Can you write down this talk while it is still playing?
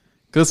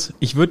Chris,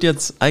 ich würde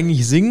jetzt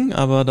eigentlich singen,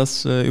 aber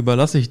das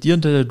überlasse ich dir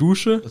unter der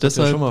Dusche. Das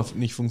hat ja schon mal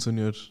nicht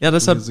funktioniert. Ja,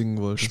 deshalb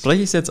singen wolltest.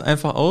 spreche ich es jetzt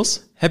einfach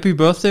aus. Happy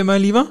Birthday,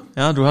 mein Lieber.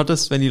 Ja, du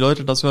hattest, wenn die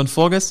Leute das hören,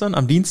 vorgestern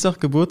am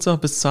Dienstag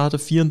Geburtstag, bist zarte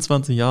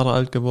 24 Jahre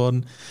alt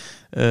geworden.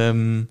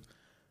 Und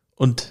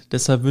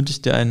deshalb wünsche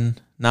ich dir einen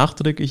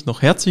nachträglich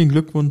noch herzlichen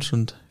Glückwunsch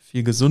und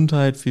viel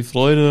Gesundheit, viel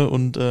Freude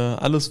und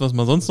alles, was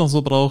man sonst noch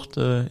so braucht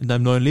in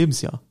deinem neuen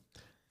Lebensjahr.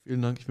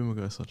 Vielen Dank, ich bin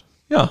begeistert.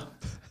 Ja.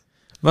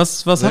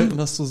 Was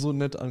hast du so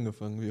nett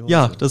angefangen wie heute?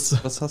 Ja,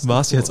 das war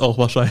es jetzt auch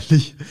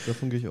wahrscheinlich.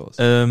 Davon gehe ich aus.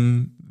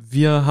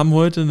 Wir haben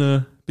heute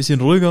eine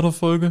bisschen ruhigere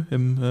Folge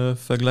im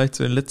Vergleich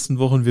zu den letzten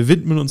Wochen. Wir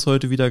widmen uns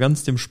heute wieder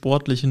ganz dem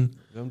Sportlichen.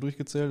 Wir haben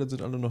durchgezählt, dann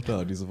sind alle noch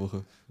da diese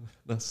Woche.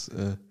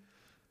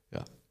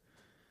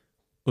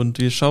 Und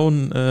wir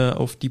schauen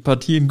auf die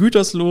Partie in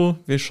Gütersloh.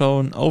 Wir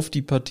schauen auf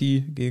die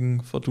Partie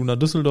gegen Fortuna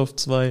Düsseldorf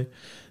 2.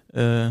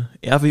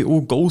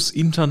 RWO goes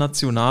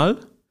international.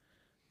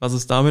 Was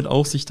es damit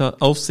auf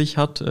sich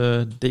hat,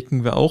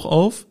 decken wir auch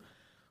auf.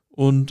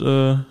 Und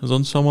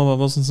sonst schauen wir mal,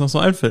 was uns noch so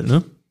einfällt,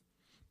 ne?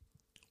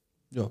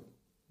 Ja,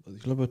 also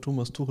ich glaube,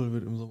 Thomas Tuchel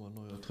wird im Sommer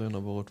neuer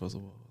Trainer, baut was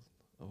aber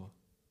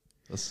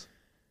das,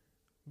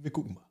 wir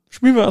gucken mal.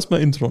 Spielen wir erstmal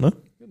Intro, ne?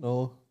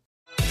 Genau.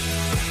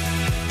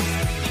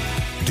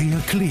 Der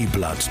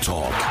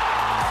Kleeblatt-Talk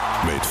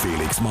mit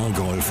Felix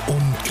Margolf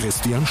und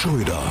Christian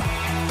Schröder.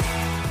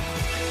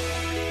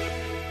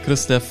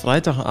 Chris, der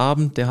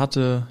Freitagabend, der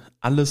hatte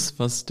alles,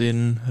 was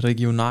den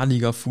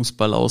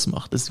Regionalliga-Fußball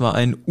ausmacht. Es war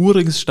ein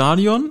uriges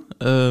Stadion,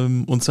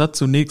 uns hat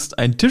zunächst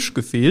ein Tisch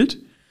gefehlt,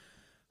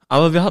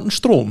 aber wir hatten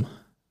Strom.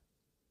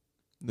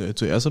 Nee,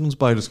 zuerst hat uns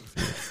beides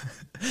gefehlt.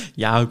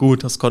 Ja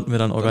gut, das konnten wir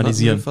dann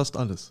organisieren. Dann hatten wir fast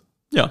alles.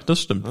 Ja, das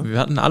stimmt. Ja? Wir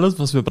hatten alles,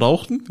 was wir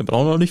brauchten. Wir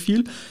brauchen auch nicht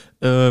viel.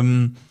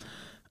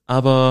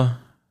 Aber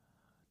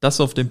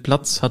das auf dem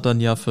Platz hat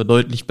dann ja für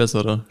deutlich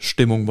bessere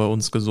Stimmung bei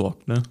uns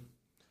gesorgt, ne?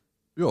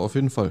 Ja, auf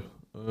jeden Fall.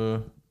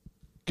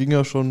 Ging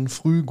ja schon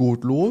früh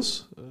gut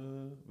los,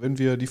 wenn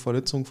wir die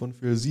Verletzung von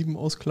Phil 7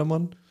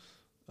 ausklammern,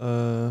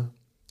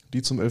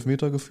 die zum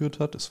Elfmeter geführt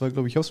hat. Es war,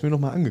 glaube ich, habe es mir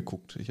nochmal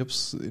angeguckt. Ich habe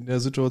es in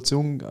der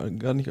Situation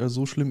gar nicht als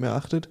so schlimm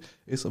erachtet.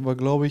 Ist aber,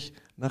 glaube ich,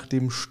 nach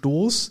dem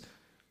Stoß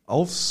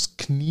aufs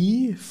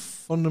Knie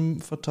von einem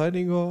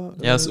Verteidiger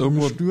ist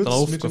irgendwo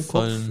gestürzt mit dem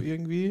Kopf gefallen.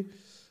 irgendwie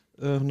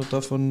und hat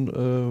davon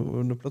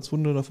eine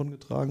Platzwunde davon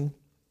getragen,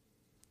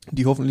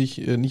 die hoffentlich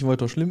nicht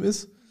weiter schlimm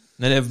ist.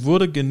 Nein, er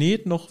wurde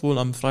genäht noch wohl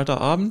am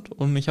Freitagabend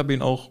und ich habe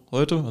ihn auch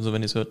heute, also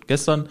wenn ihr es hört,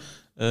 gestern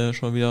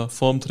schon wieder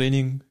vorm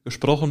Training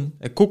gesprochen.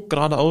 Er guckt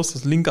geradeaus,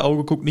 das linke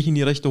Auge guckt nicht in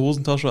die rechte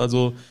Hosentasche,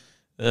 also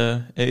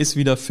er ist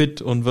wieder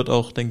fit und wird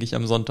auch, denke ich,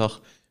 am Sonntag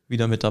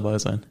wieder mit dabei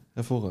sein.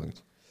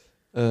 Hervorragend.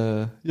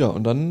 Ja,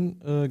 und dann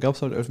gab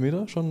es halt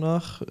Elfmeter schon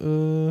nach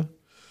 7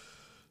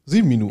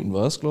 Minuten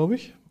war es, glaube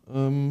ich,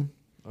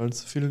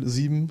 als Phil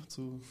 7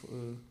 zu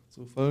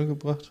Fall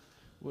gebracht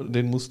wurde.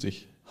 Den musste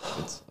ich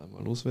jetzt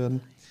einmal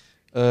loswerden.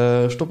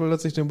 Stoppel hat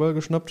sich den Ball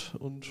geschnappt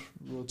und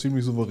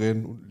ziemlich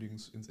souverän unten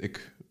links ins Eck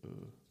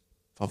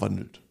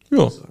verwandelt.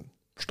 Ja,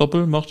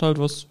 Stoppel macht halt,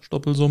 was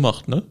Stoppel so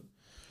macht, ne?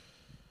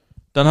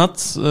 Dann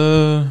hat's so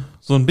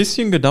ein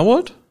bisschen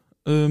gedauert,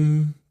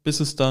 bis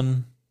es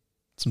dann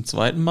zum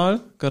zweiten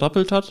Mal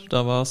gerappelt hat.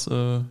 Da war es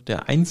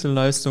der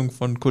Einzelleistung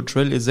von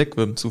Cotrell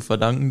Ezekwem zu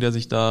verdanken, der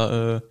sich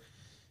da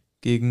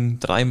gegen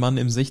 3 Mann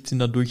im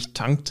 16er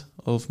durchtankt,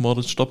 auf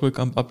Moritz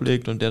Stoppelkamp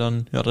ablegt und der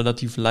dann ja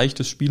relativ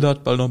leichtes Spiel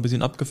hat, Ball noch ein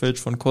bisschen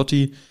abgefälscht von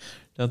Cotti.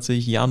 Da hat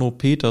sich Jano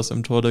Peters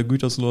im Tor der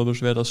Gütersloher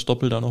beschwert, dass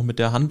Stoppel da noch mit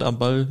der Hand am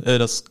Ball,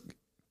 dass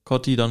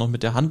Cotti da noch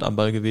mit der Hand am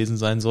Ball gewesen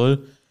sein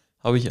soll.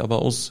 Habe ich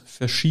aber aus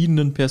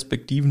verschiedenen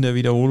Perspektiven der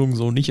Wiederholung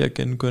so nicht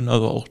erkennen können.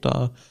 Also auch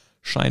da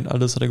scheint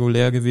alles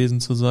regulär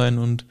gewesen zu sein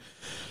und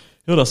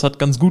ja, das hat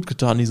ganz gut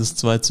getan, dieses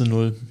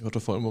 2:0. Hat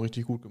er vor allem auch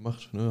richtig gut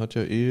gemacht. Ne? Hat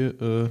ja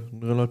einen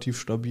relativ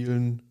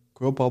stabilen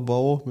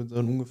Körperbau mit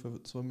seinen ungefähr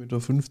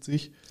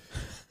 2,50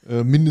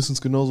 Meter.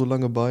 Mindestens genauso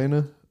lange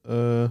Beine.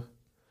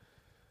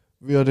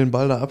 Wie er den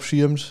Ball da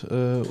abschirmt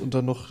und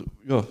dann noch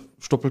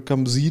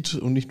Stoppelkamp sieht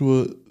und nicht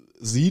nur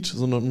sieht,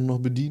 sondern noch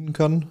bedienen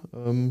kann.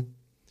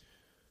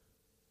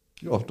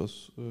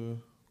 Das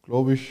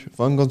glaube ich,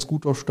 war ein ganz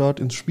guter Start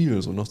ins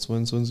Spiel, so nach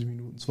 22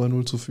 Minuten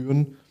 2:0 zu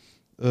führen.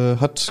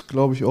 Hat,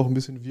 glaube ich, auch ein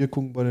bisschen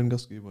Wirkung bei den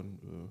Gastgebern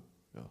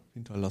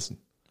hinterlassen.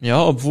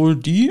 Ja, obwohl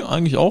die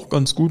eigentlich auch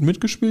ganz gut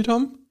mitgespielt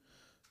haben.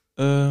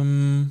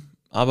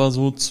 Aber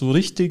so zu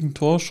richtigen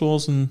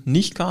Torchancen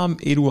nicht kam.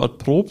 Eduard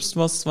Probst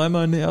war es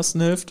zweimal in der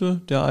ersten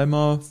Hälfte, der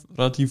einmal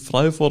relativ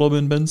frei vor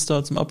Robin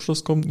Benster zum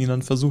Abschluss kommt und ihn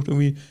dann versucht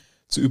irgendwie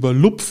zu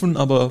überlupfen,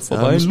 aber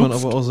vorbei muss man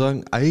aber auch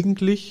sagen,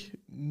 eigentlich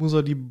muss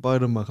er die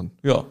beide machen.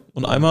 Ja,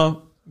 und einmal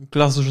ein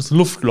klassisches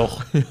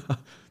Luftloch. Ja,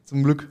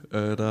 zum Glück.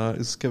 Da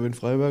ist Kevin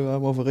Freiberger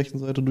einmal auf der rechten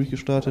Seite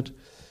durchgestartet,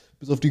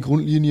 bis auf die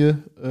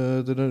Grundlinie,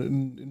 der dann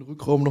in den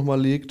Rückraum nochmal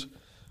legt,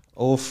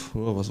 auf,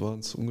 was waren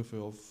es,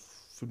 ungefähr auf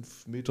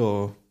 5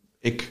 Meter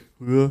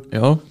Eckhöhe.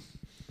 Ja.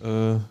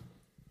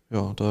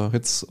 Da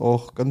hätte es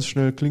auch ganz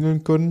schnell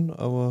klingeln können,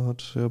 aber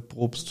hat Herr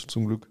Probst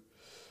zum Glück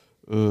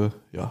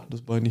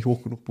das Bein nicht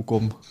hoch genug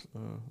bekommen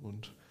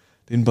und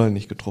den Ball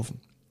nicht getroffen.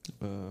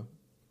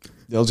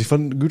 Ja, also ich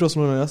fand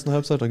Gütersloh in der ersten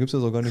Halbzeit, da gibt es ja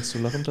so gar nichts zu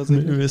lachen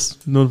tatsächlich. Mir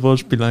ist nur ein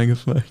Wortspiel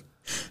eingefallen.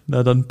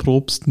 Na dann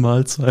Probst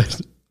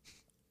Mahlzeit.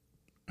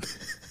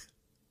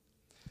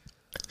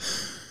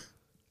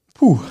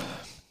 Puh,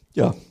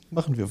 ja,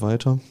 machen wir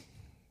weiter.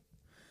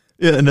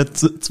 Ja, in der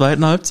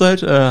zweiten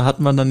Halbzeit hat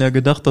man dann ja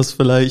gedacht, dass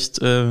vielleicht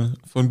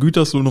von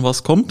Gütersloh noch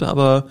was kommt,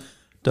 aber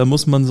da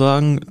muss man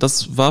sagen,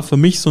 das war für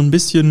mich so ein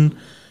bisschen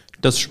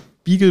das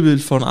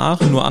Spiegelbild von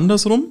Aachen, nur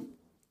andersrum,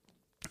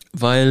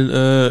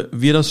 weil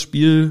wir das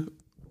Spiel,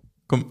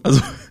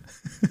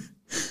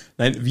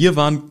 nein, wir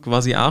waren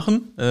quasi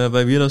Aachen,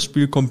 weil wir das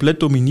Spiel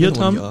komplett dominiert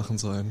haben. Aachen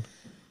sein.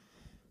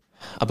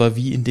 Aber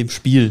wie in dem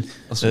Spiel,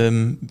 Ach so.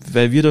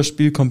 weil wir das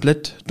Spiel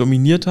komplett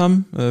dominiert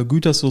haben,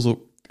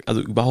 Gütersloh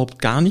also überhaupt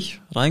gar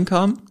nicht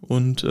reinkam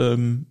und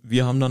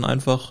wir haben dann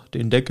einfach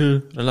den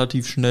Deckel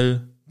relativ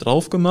schnell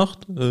drauf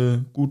gemacht,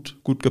 gut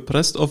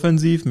gepresst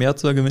offensiv,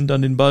 Merzer gewinnt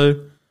dann den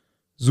Ball,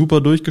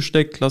 super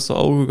durchgesteckt, klasse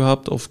Auge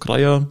gehabt auf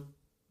Kreier,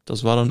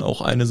 das war dann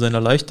auch eine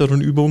seiner leichteren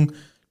Übungen,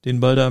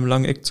 den Ball da im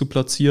langen Eck zu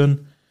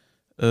platzieren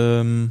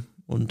und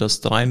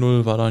das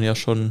 3-0 war dann ja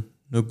schon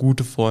eine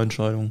gute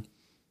Vorentscheidung.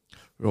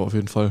 Ja, auf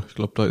jeden Fall. Ich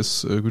glaube, da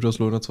ist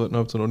Gütersloh in der zweiten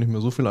Halbzeit auch nicht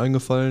mehr so viel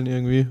eingefallen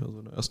irgendwie. Also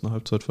in der ersten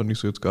Halbzeit fand ich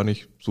sie jetzt gar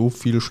nicht so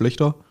viel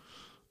schlechter.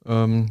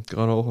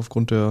 Gerade auch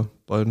aufgrund der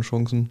beiden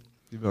Chancen,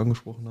 die wir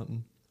angesprochen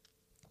hatten.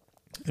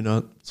 In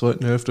der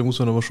zweiten Hälfte muss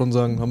man aber schon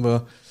sagen, haben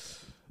wir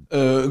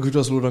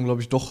Gütersloh dann,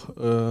 glaube ich, doch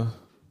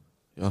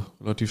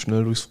relativ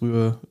schnell durchs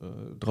frühe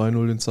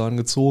 3-0 den Zahn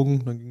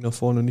gezogen. Dann ging nach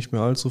vorne nicht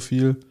mehr allzu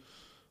viel.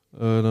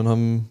 Dann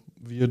haben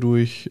wir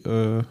durch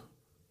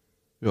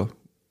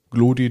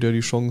Glodi, der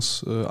die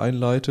Chance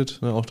einleitet.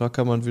 Ne, auch da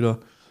kann man wieder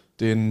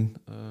den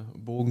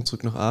Bogen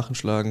zurück nach Aachen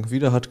schlagen.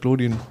 Wieder hat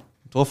Glodi ein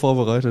Tor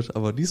vorbereitet,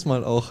 aber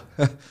diesmal auch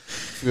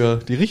für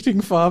die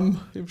richtigen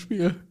Farben im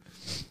Spiel.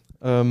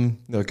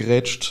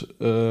 Grätscht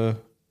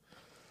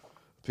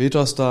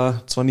Peters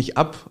da zwar nicht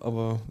ab,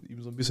 aber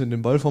ihm so ein bisschen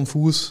den Ball vom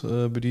Fuß,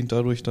 bedient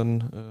dadurch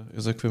dann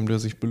Ezequem, der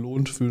sich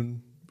belohnt für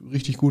ein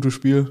richtig gutes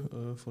Spiel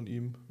von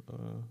ihm.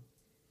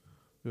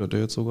 Der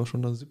jetzt sogar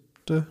schon das 7.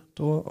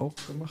 Tor auch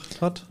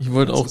gemacht hat. Ich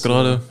wollte auch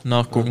gerade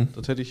nachgucken.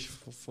 Das hätte ich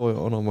vorher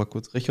auch noch mal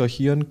kurz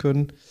recherchieren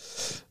können.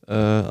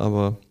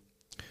 Aber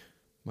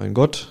mein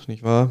Gott,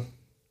 nicht wahr?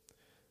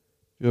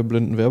 Wir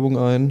blenden Werbung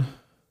ein.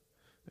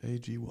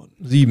 AG1.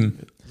 7.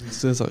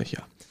 Das sage ich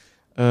ja.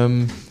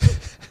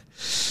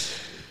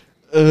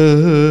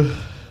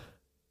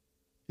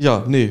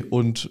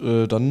 Und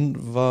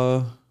dann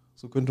war,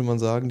 so könnte man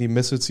sagen, die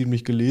Messe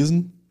ziemlich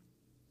gelesen.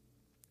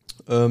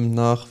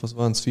 Nach, was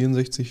waren es,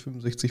 64,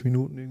 65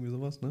 Minuten, irgendwie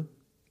sowas, ne?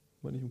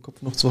 War nicht im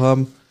Kopf noch zu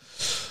haben.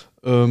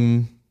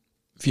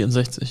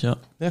 64, ja.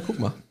 Ja, guck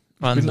mal.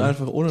 Wahnsinn. Ich bin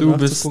einfach ohne Du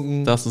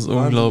nachzugucken. das ist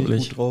wahnsinnig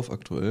unglaublich. gut drauf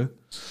aktuell.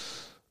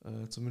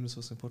 Zumindest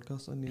was den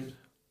Podcast angeht.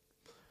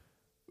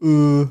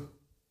 Und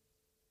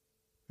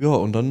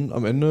dann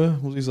am Ende,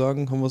 muss ich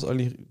sagen, haben wir es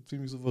eigentlich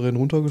ziemlich souverän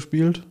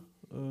runtergespielt.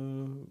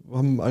 Wir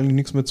haben eigentlich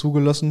nichts mehr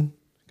zugelassen.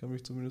 Ich kann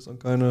mich zumindest an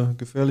keine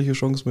gefährliche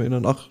Chance mehr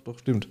erinnern. Ach, doch,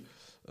 stimmt.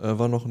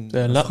 War noch ein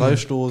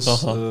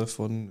Freistoß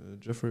von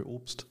Jeffrey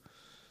Obst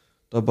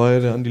dabei,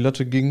 der an die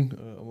Latte ging.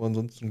 Aber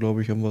ansonsten,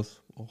 glaube ich, haben wir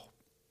es auch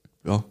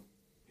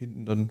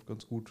hinten dann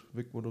ganz gut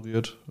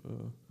wegmoderiert.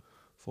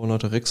 Vorne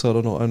hatte Rexa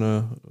dann noch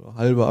eine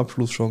halbe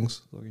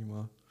Abschlusschance, sage ich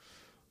mal.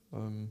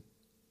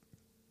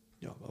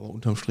 Aber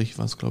unterm Strich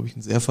war es, glaube ich,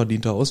 ein sehr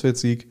verdienter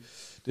Auswärtssieg,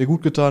 der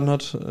gut getan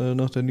hat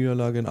nach der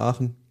Niederlage in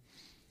Aachen.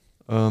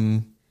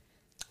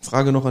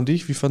 Frage noch an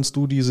dich, wie fandst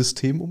du die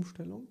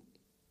Systemumstellung?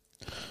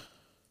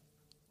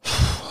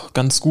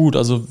 Ganz gut,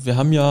 also wir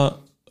haben ja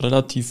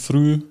relativ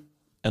früh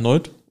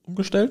erneut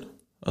umgestellt,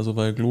 also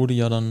weil Glodi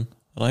ja dann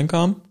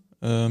reinkam.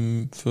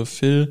 Für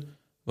Phil,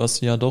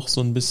 was ja doch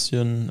so ein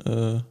bisschen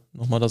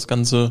nochmal das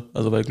Ganze,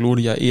 also weil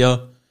Glodi ja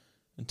eher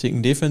einen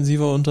Ticken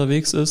defensiver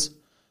unterwegs ist,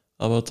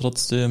 aber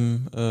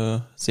trotzdem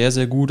sehr,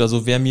 sehr gut.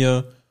 Also wer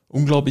mir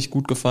unglaublich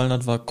gut gefallen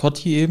hat, war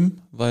Cotti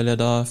eben, weil er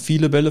da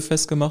viele Bälle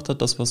festgemacht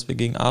hat, das, was wir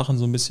gegen Aachen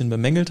so ein bisschen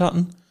bemängelt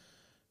hatten.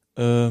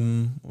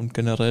 Und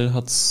generell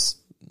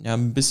hat's ja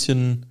ein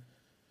bisschen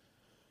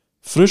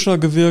frischer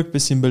gewirkt,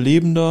 bisschen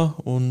belebender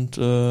und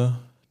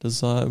das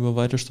sah über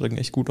weite Strecken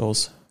echt gut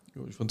aus.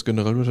 Ja, ich fand es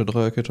generell mit der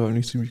Dreierkette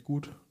eigentlich ziemlich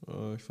gut.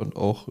 Ich fand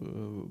auch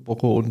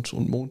Woche und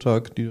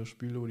Montag, die das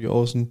Spiel über die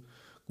Außen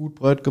gut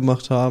breit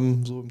gemacht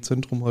haben, so im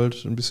Zentrum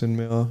halt ein bisschen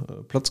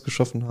mehr Platz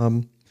geschaffen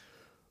haben.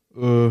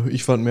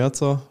 Ich fand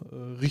Merzer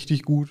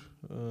richtig gut,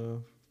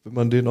 wenn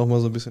man den auch mal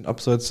so ein bisschen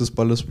abseits des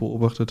Balles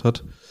beobachtet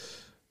hat.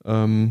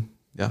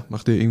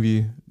 Macht der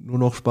irgendwie nur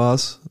noch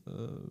Spaß.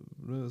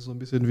 Ist so ein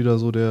bisschen wieder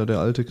so der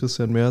alte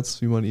Christian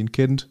Merz, wie man ihn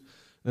kennt.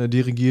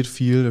 Dirigiert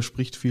viel, er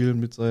spricht viel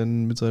mit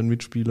seinen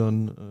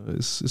Mitspielern,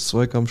 ist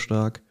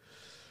zweikampfstark,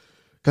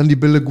 kann die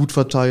Bälle gut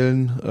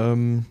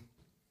verteilen.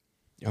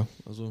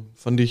 Also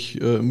fand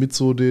ich mit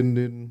so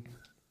den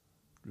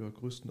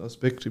größten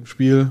Aspekt im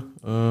Spiel.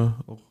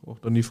 Auch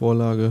dann die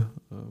Vorlage,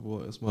 wo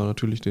er erstmal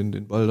natürlich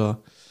den Ball da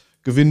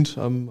gewinnt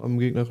am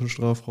gegnerischen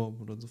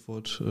Strafraum und dann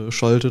sofort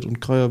schaltet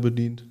und Kreier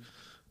bedient.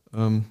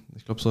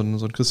 Ich glaube, so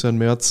ein Christian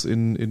Merz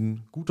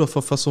in guter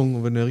Verfassung,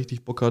 und wenn er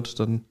richtig Bock hat,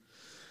 dann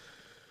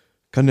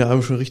kann der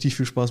einem schon richtig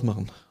viel Spaß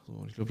machen.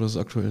 So, ich glaube, das ist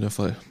aktuell der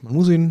Fall. Man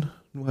muss ihn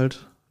nur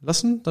halt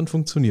lassen, dann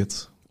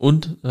funktioniert's.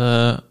 Und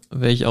wer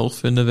ich auch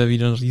finde, wer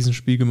wieder ein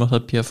Riesenspiel gemacht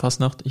hat, Pierre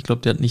Fasnacht. Ich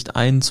glaube, der hat nicht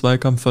einen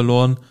Zweikampf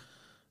verloren.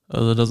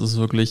 Also das ist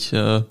wirklich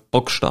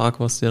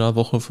bockstark, was der da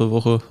Woche für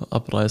Woche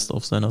abreißt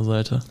auf seiner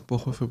Seite.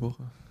 Woche für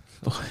Woche.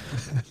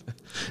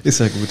 Ist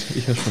ja gut,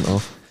 ich höre schon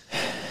auf.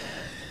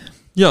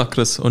 Ja,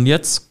 Chris, und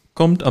jetzt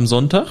kommt am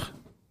Sonntag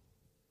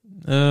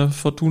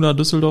Fortuna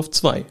Düsseldorf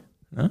 2.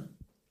 Ne?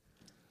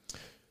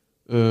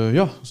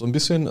 Ja, so ein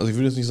bisschen, also ich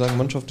würde jetzt nicht sagen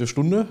Mannschaft der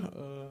Stunde,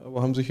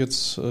 aber haben sich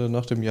jetzt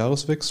nach dem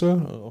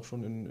Jahreswechsel, auch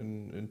schon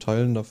in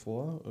Teilen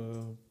davor,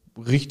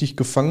 richtig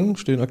gefangen,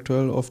 stehen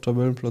aktuell auf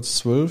Tabellenplatz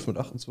 12 mit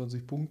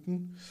 28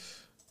 Punkten.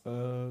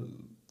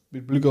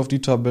 Mit Blick auf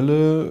die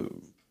Tabelle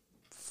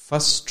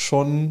fast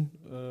schon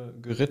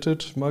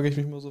gerettet, mag ich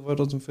mich mal so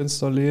weit aus dem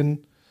Fenster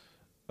lehnen,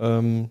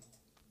 weil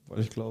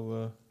ich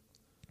glaube,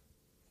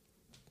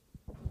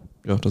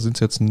 ja, da sind es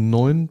jetzt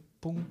 9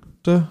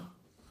 Punkte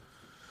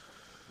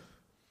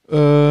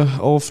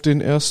auf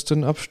den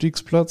ersten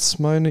Abstiegsplatz,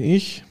 meine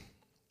ich.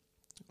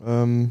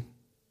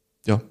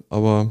 Ja,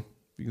 aber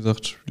wie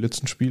gesagt, die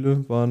letzten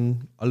Spiele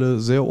waren alle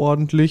sehr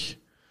ordentlich.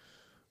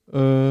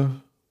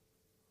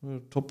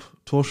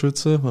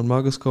 Top-Torschütze, man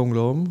mag es kaum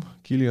glauben,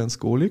 Kilian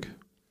Skolik.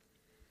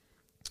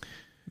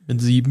 Mit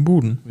 7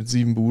 Buden. Mit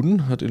 7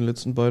 Buden, hat in den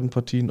letzten beiden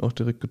Partien auch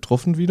direkt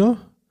getroffen wieder.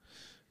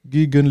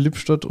 Gegen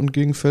Lippstadt und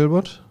gegen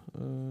Felbert.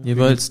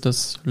 Jeweils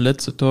das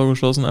letzte Tor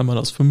geschossen, einmal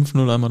das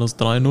 5-0, einmal das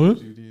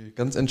 3-0. Die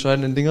ganz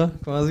entscheidenden Dinger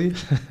quasi.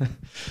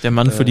 Der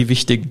Mann für die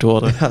wichtigen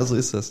Tore. Ja, so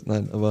ist das.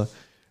 Nein, aber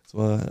es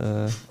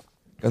war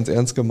ganz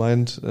ernst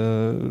gemeint.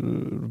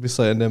 Du bist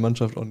da in der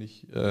Mannschaft auch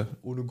nicht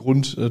ohne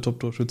Grund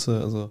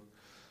Top-Torschütze. Also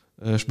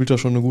spielt da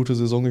schon eine gute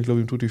Saison. Ich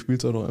glaube, ihm tut die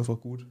Spielzeit auch einfach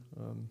gut.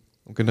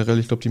 Und generell,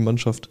 ich glaube, die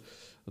Mannschaft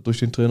hat durch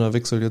den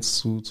Trainerwechsel jetzt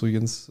zu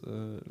Jens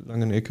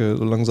Langenecke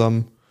so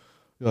langsam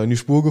in die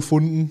Spur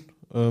gefunden.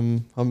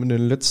 Haben in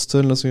den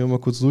letzten, lass mich mal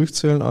kurz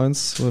durchzählen,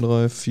 1, 2,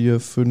 3, 4,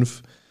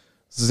 5,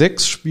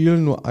 6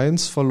 Spielen nur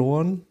 1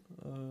 verloren.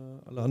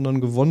 Alle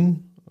anderen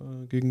gewonnen.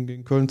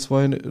 Gegen Köln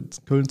 2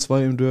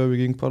 im Derby,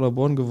 gegen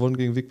Paderborn gewonnen,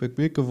 gegen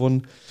Wegberg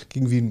gewonnen,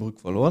 gegen Wiedenbrück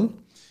verloren.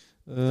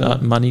 Da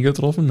hat Manni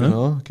getroffen, ne?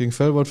 Genau, gegen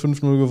Felbert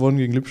 5-0 gewonnen,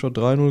 gegen Lippstadt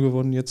 3-0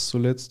 gewonnen, jetzt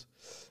zuletzt.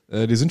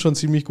 Die sind schon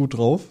ziemlich gut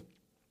drauf.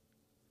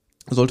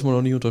 Sollte man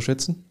auch nicht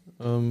unterschätzen.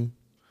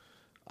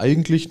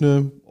 Eigentlich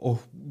eine auch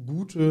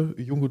gute,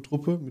 junge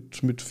Truppe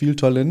mit viel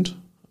Talent.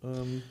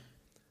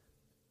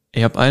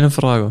 Ich habe eine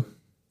Frage.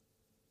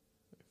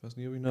 Ich weiß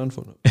nicht, ob ich eine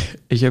Antwort habe.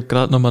 Ich habe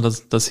gerade nochmal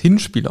das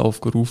Hinspiel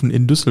aufgerufen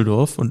in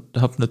Düsseldorf und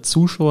habe eine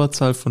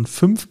Zuschauerzahl von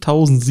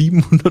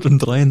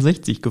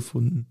 5.763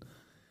 gefunden.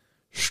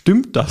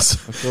 Stimmt das?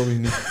 Das glaube ich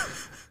nicht.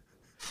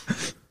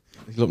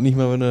 Ich glaube nicht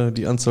mal, wenn du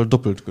die Anzahl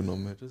doppelt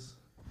genommen hättest.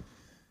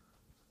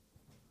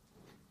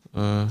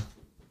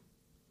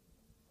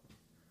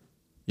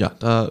 Ja,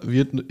 da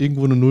wird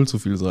irgendwo eine Null zu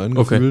viel sein,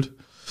 gefühlt.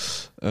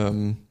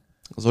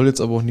 Soll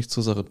jetzt aber auch nichts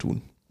zur Sache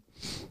tun.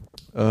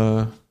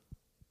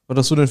 Was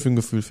hast du denn für ein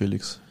Gefühl,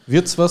 Felix?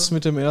 Wird's was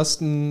mit dem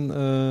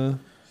ersten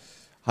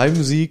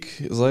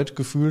Heimsieg seit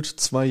gefühlt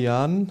 2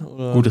 Jahren?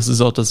 Oder? Gut, es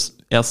ist auch das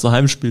erste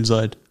Heimspiel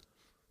seit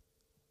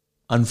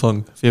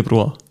Anfang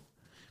Februar.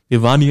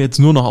 Wir waren hier jetzt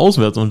nur noch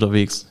auswärts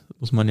unterwegs,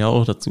 muss man ja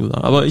auch dazu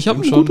sagen. Aber ich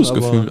habe ein gutes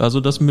Gefühl. Also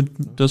das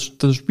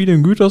Spiel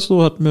in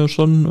Gütersloh hat mir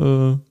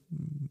schon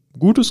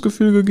gutes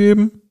Gefühl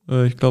gegeben.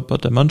 Ich glaube,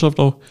 hat der Mannschaft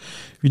auch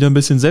wieder ein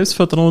bisschen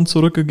Selbstvertrauen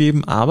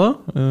zurückgegeben.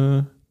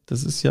 Aber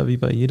das ist ja wie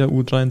bei jeder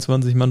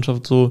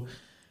U23-Mannschaft so,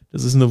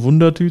 das ist eine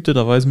Wundertüte,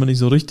 da weiß man nicht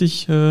so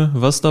richtig,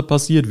 was da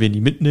passiert, wen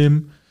die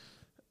mitnehmen.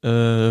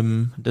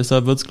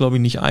 Deshalb wird es, glaube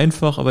ich, nicht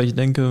einfach, aber ich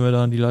denke, wenn wir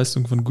da an die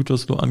Leistung von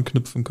Gütersloh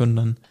anknüpfen können,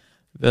 dann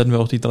werden wir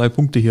auch die 3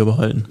 Punkte hier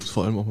behalten. Ist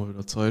vor allem auch mal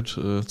wieder Zeit,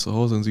 zu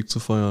Hause einen Sieg zu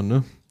feiern,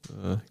 ne?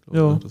 Ich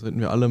glaube, das hätten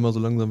wir alle mal so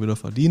langsam wieder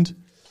verdient.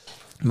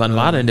 Wann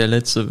war denn der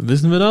letzte?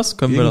 Wissen wir das?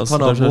 Können wir das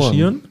Paderborn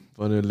recherchieren?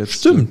 War der letzte.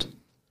 Stimmt.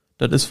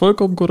 Das ist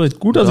vollkommen korrekt.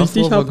 Gut, dass ich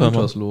dich habe.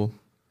 Gütersloh.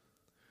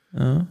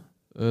 Ja.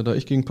 Da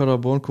ich gegen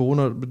Paderborn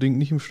Corona-bedingt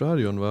nicht im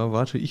Stadion war,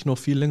 warte ich noch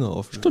viel länger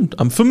auf. Stimmt,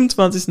 am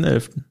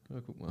 25.11.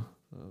 Ja, guck mal.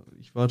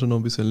 Ich warte noch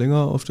ein bisschen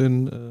länger auf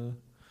den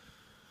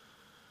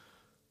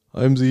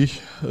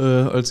Heimsieg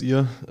als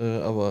ihr.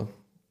 Aber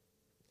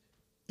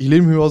ich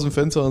lehne mich aus dem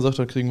Fenster und sage,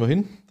 das kriegen wir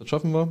hin. Das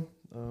schaffen wir.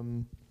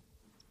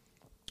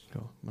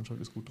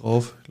 Mannschaft ist gut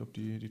drauf. Ich glaube,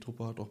 die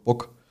Truppe hat auch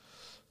Bock.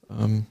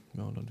 Und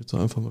dann wird es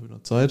einfach mal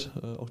wieder Zeit.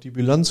 Auch die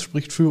Bilanz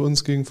spricht für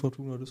uns gegen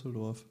Fortuna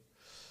Düsseldorf.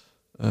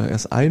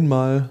 Erst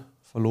einmal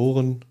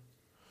verloren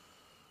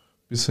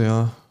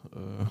bisher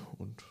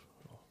und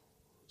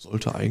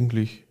sollte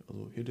eigentlich,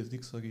 also hier ist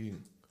nichts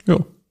dagegen. Ja,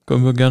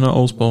 können wir gerne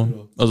ausbauen.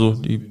 Also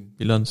die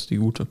Bilanz, die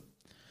gute.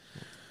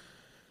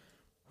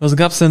 Was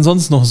gab's denn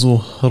sonst noch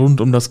so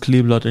rund um das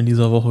Kleeblatt in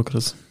dieser Woche,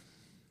 Chris?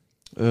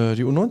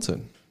 Die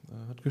U19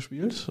 hat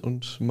gespielt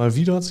und mal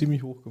wieder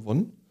ziemlich hoch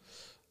gewonnen.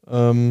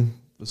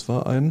 Es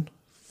war ein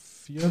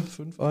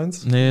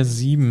 4-5-1? Nee,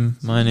 7,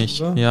 meine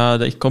ich. Oder? Ja,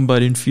 ich komme bei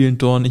den vielen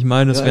Toren. Ich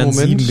meine, es wären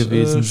 7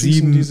 gewesen.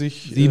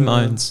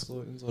 7-1.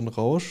 So in so einen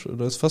Rausch.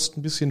 Das ist fast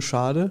ein bisschen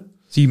schade.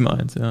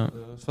 7-1, ja.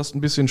 Fast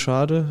ein bisschen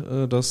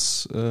schade,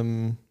 dass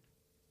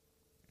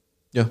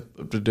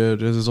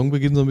der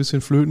Saisonbeginn so ein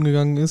bisschen flöten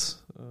gegangen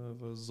ist.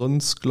 Weil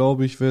sonst,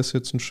 glaube ich, wäre es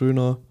jetzt ein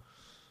schöner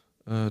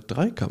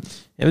Dreikampf.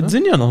 Ja, aber es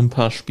sind ja noch ein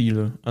paar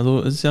Spiele.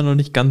 Also es ist ja noch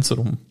nicht ganz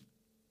rum.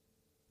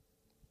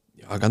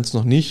 Ja, ganz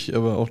noch nicht,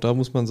 aber auch da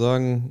muss man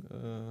sagen,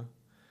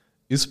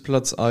 ist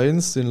Platz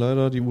 1, den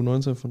leider die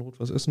U19 von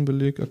Rot-Weiß Essen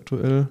belegt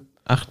aktuell.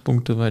 8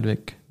 Punkte weit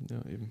weg. Ja,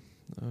 eben.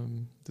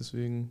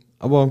 Deswegen,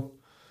 aber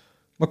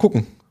mal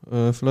gucken.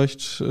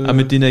 Vielleicht. Aber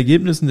mit den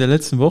Ergebnissen der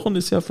letzten Wochen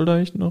ist ja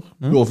vielleicht noch.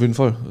 Ne? Ja, auf jeden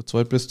Fall.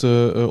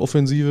 Zweitbeste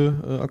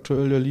Offensive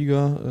aktuell der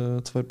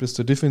Liga,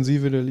 zweitbeste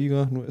Defensive der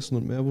Liga. Nur Essen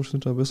und Meerbusch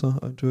sind da besser,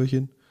 ein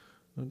Türchen.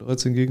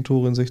 13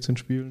 Gegentore in 16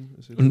 Spielen.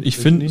 Und ich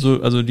finde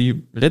so, also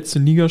die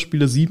letzten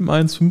Ligaspiele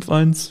 7-1,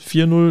 5-1,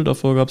 4-0,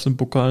 davor gab es im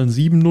Pokal ein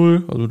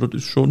 7-0, also das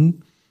ist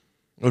schon.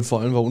 Und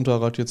vor allem war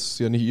Unterrad jetzt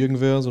ja nicht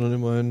irgendwer, sondern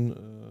immerhin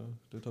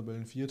der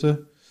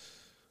Tabellenvierte.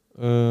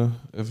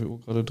 RWO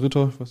gerade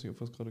Dritter, ich weiß nicht, ob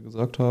wir es gerade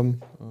gesagt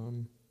haben.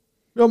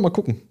 Ja, mal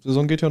gucken.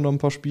 Saison geht ja noch ein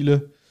paar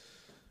Spiele.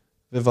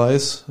 Wer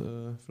weiß,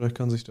 vielleicht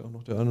kann sich da auch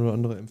noch der eine oder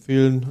andere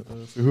empfehlen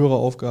für höhere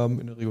Aufgaben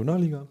in der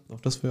Regionalliga. Auch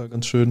das wäre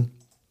ganz schön.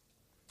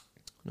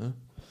 Ne?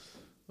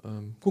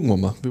 Gucken wir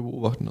mal, wir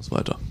beobachten das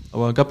weiter.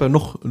 Aber gab ja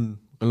noch ein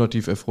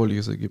relativ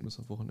erfreuliches Ergebnis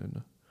am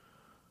Wochenende.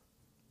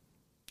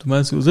 Du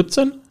meinst die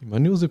U17? Ich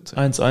meine die U17.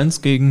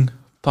 1-1 gegen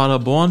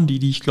Paderborn,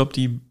 die ich glaube,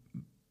 die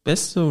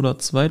beste oder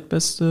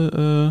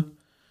zweitbeste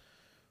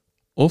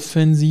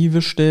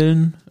Offensive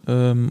stellen.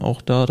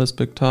 Auch da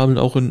respektabel,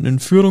 auch in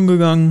Führung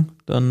gegangen,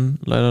 dann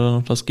leider dann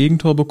noch das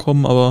Gegentor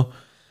bekommen, aber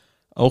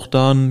auch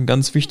da ein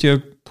ganz wichtiger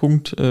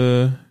Punkt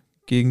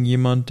gegen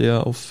jemand,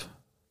 der auf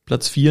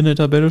Platz 4 in der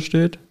Tabelle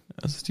steht.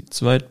 Das ist die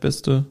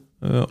zweitbeste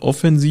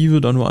Offensive,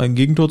 da nur ein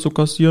Gegentor zu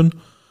kassieren.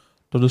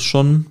 Das ist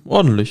schon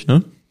ordentlich,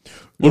 ne?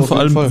 Und ja, vor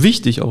allem Fall.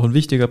 wichtig, auch ein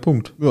wichtiger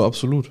Punkt. Ja,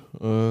 absolut.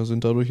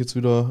 Sind dadurch jetzt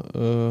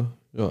wieder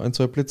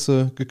 1-2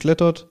 Plätze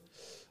geklettert.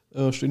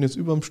 Stehen jetzt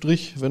überm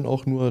Strich, wenn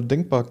auch nur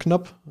denkbar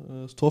knapp.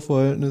 Das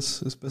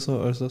Torverhältnis ist besser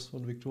als das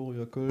von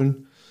Viktoria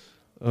Köln.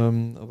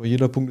 Aber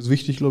jeder Punkt ist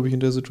wichtig, glaube ich, in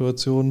der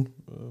Situation.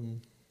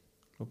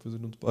 Ich glaube, wir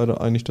sind uns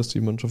beide einig, dass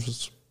die Mannschaft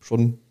es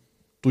schon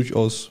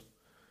durchaus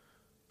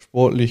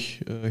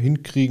sportlich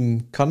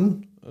hinkriegen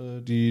kann,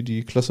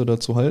 die Klasse da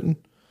zu halten.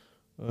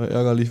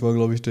 Ärgerlich war,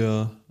 glaube ich,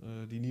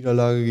 die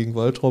Niederlage gegen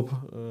Waltrop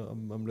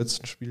am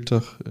letzten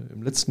Spieltag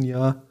im letzten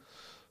Jahr.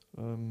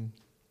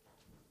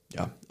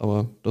 Ja,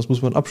 aber das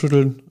muss man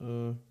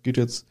abschütteln. Geht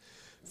jetzt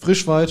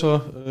frisch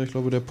weiter. Ich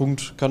glaube, der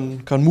Punkt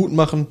kann Mut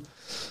machen.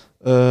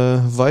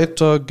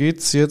 Weiter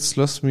geht's jetzt,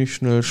 lass mich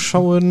schnell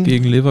schauen.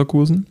 Gegen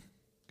Leverkusen.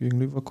 Gegen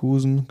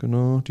Leverkusen,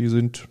 genau. Die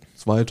sind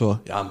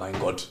Zweiter. Ja, mein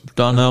Gott.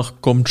 Danach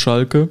kommt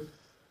Schalke.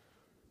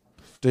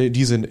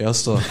 Die sind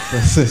Erster.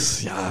 Das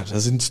ist, ja, da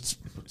sind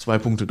 2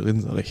 Punkte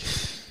drin, sag ich.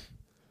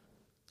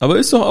 Aber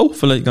ist doch auch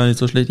vielleicht gar nicht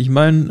so schlecht. Ich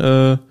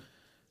meine,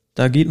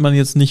 da geht man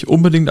jetzt nicht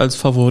unbedingt als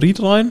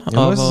Favorit rein. Ja,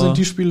 aber meistens sind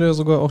die Spiele ja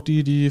sogar auch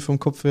die vom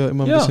Kopf her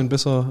immer ein bisschen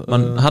besser.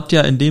 Man hat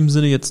ja in dem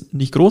Sinne jetzt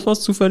nicht groß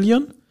was zu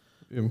verlieren.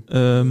 Eben.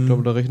 Ich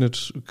glaube, da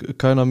rechnet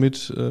keiner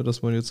mit,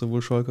 dass man jetzt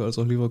sowohl Schalke als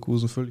auch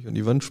Leverkusen völlig an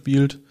die Wand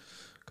spielt.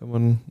 Kann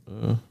man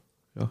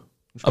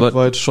ein Stück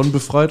weit schon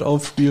befreit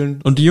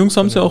aufspielen. Und die Jungs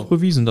haben es ja auch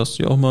bewiesen, dass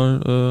die auch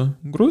mal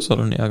einen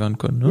größeren ärgern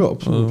können. Ne? Ja,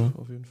 absolut, also.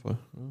 Auf jeden Fall.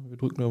 Ja, wir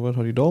drücken da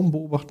weiter die Daumen,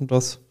 beobachten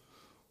das.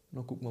 Und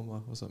dann gucken wir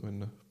mal, was am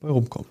Ende bei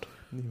rumkommt.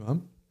 Nicht wahr?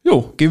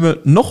 Jo, gehen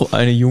wir noch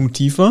eine Jugend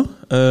tiefer,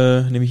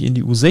 nämlich in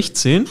die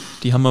U16.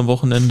 Die haben am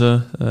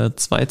Wochenende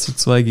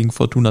 2-2 gegen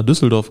Fortuna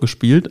Düsseldorf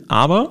gespielt,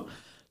 aber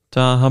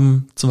da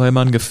haben 2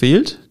 Mann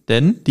gefehlt,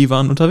 denn die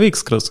waren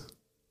unterwegs, Chris.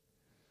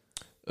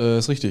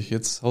 Ist richtig,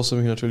 jetzt haust du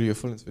mich natürlich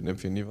voll ins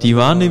Fettnäpfchen. Die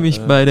waren nämlich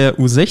bei der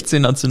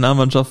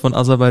U16-Nationalmannschaft von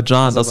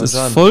Aserbaidschan. Das ist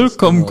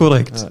vollkommen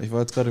korrekt. Ja, ich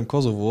war jetzt gerade im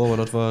Kosovo, aber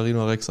das war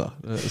Rino Rexa.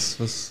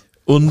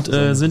 Und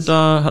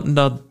hatten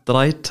da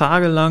 3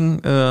 Tage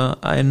lang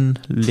einen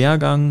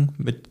Lehrgang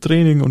mit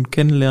Training und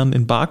Kennenlernen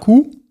in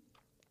Baku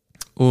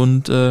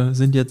und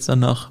sind jetzt dann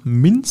nach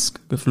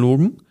Minsk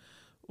geflogen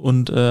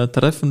und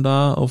treffen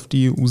da auf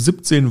die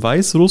U17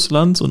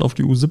 Weißrusslands und auf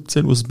die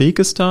U17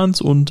 Usbekistans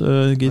und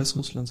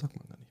Weißrussland sagt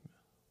man gar nicht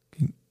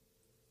mehr.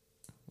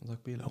 Man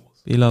sagt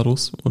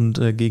Belarus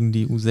und gegen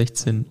die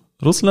U16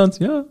 Russlands,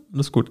 ja,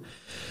 alles gut.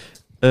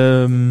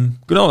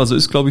 Genau, also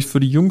ist, glaube ich, für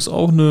die Jungs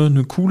auch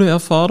eine coole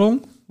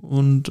Erfahrung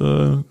und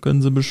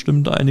können sie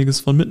bestimmt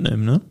einiges von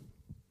mitnehmen, ne?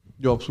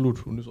 Ja,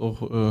 absolut. Und ist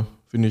auch,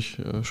 finde ich,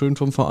 schön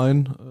vom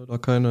Verein, da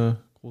keine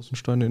großen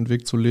Steine in den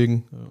Weg zu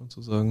legen und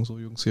zu sagen, so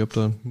Jungs, ihr habt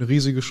da eine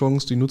riesige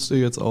Chance, die nutzt ihr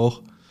jetzt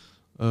auch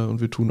und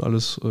wir tun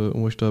alles,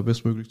 um euch da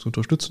bestmöglich zu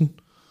unterstützen.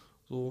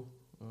 So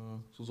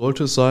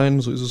sollte es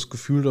sein, so ist es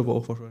gefühlt, aber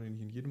auch wahrscheinlich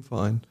nicht in jedem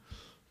Verein.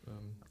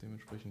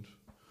 Dementsprechend,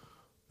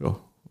 ja,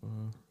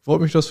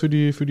 freut mich das für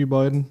die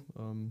beiden.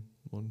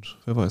 Und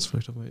wer weiß,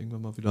 vielleicht haben wir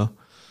irgendwann mal wieder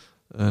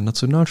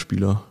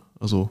Nationalspieler,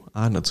 also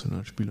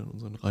A-Nationalspieler in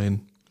unseren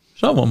Reihen.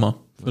 Schauen wir mal,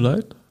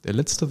 vielleicht. Der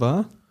letzte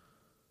war?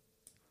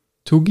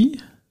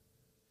 Tugi?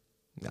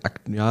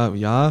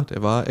 Ja,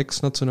 der war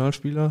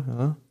Ex-Nationalspieler,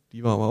 ja.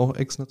 Die war aber auch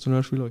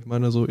Ex-Nationalspieler. Ich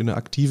meine so in der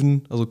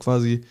aktiven, also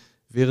quasi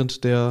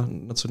während der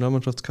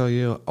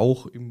Nationalmannschaftskarriere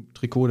auch im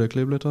Trikot der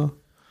Kleeblätter.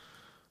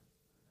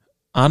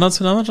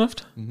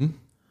 A-Nationalmannschaft? Mhm.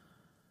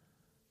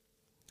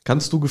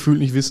 Kannst du gefühlt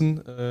nicht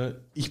wissen.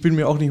 Ich bin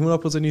mir auch nicht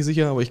hundertprozentig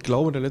sicher, aber ich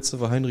glaube, der letzte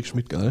war Heinrich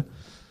Schmidtgeil.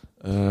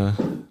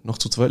 Noch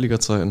zu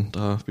Zweitliga-Zeiten,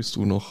 da bist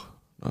du noch,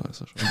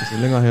 ist ja schon ein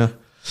bisschen länger her.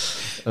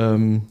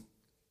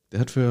 Der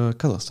hat für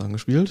Kasachstan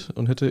gespielt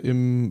und hätte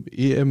im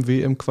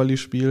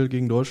EM-WM-Quali-Spiel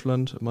gegen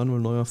Deutschland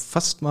Manuel Neuer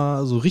fast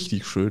mal so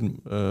richtig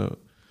schön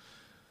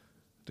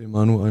den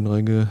Manu einen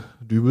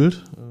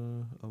reingedübelt.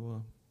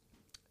 Aber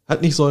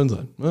hat nicht sollen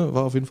sein. Ne?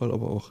 War auf jeden Fall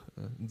aber auch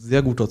ein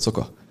sehr guter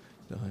Zocker,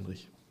 der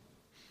Heinrich.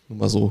 Nur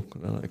mal so,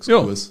 kleiner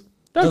Exkurs.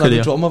 Danke damit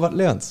dir. du auch mal was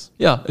lernst.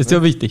 Ja, ist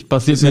ja wichtig.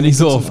 Passiert ja nicht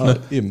so oft. Ne?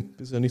 Eben,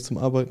 bist ja nicht zum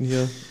Arbeiten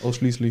hier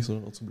ausschließlich,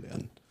 sondern auch zum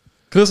Lernen.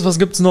 Chris, was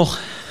gibt's noch,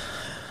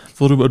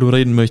 worüber du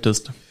reden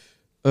möchtest?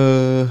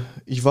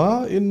 Ich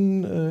war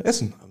in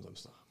Essen am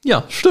Samstag.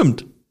 Ja,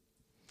 stimmt.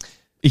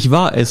 Ich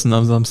war Essen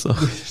am Samstag.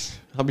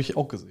 Habe ich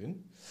auch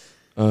gesehen.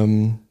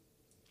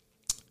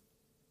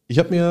 Ich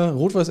habe mir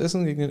Rot-Weiß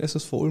Essen gegen den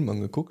SSV Ulm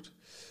angeguckt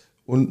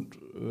und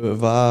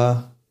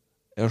war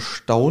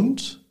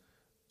erstaunt,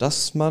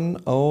 dass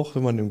man auch,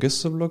 wenn man im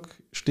Gästeblock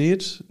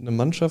steht, eine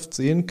Mannschaft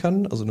sehen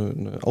kann, also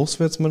eine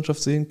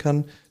Auswärtsmannschaft sehen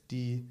kann,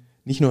 die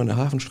nicht nur an der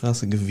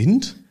Hafenstraße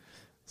gewinnt,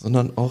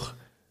 sondern auch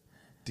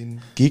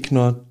den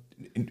Gegner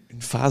in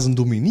Phasen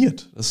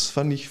dominiert. Das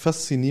fand ich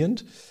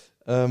faszinierend.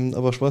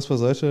 Aber Spaß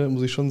beiseite,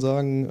 muss ich schon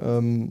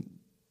sagen,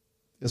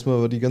 erstmal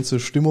war die ganze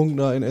Stimmung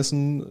da in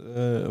Essen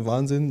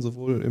Wahnsinn,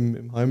 sowohl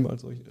im Heim-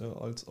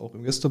 als auch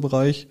im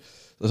Gästebereich.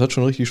 Das hat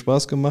schon richtig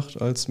Spaß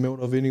gemacht als mehr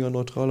oder weniger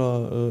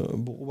neutraler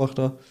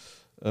Beobachter.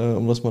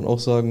 Und was man auch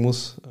sagen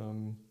muss,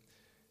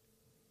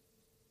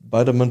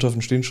 beide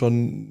Mannschaften stehen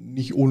schon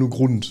nicht ohne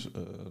Grund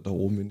da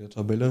oben in der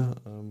Tabelle.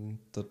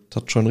 Das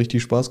hat schon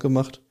richtig Spaß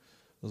gemacht.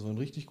 Das war ein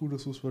richtig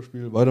gutes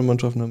Fußballspiel. Beide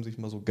Mannschaften haben sich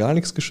mal so gar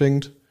nichts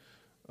geschenkt.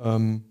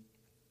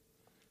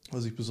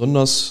 Was ich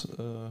besonders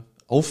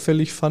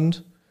auffällig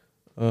fand,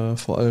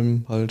 vor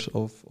allem halt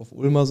auf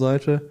Ulmer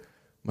Seite,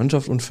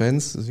 Mannschaft und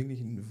Fans, das ist wirklich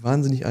ein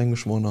wahnsinnig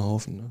eingeschworener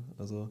Haufen. Ne?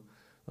 Also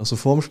hast du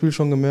vor dem Spiel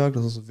schon gemerkt,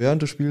 das hast du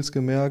während des Spiels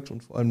gemerkt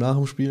und vor allem nach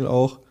dem Spiel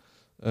auch.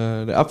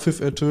 Der Abpfiff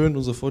ertönt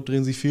und sofort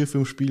drehen sich 4,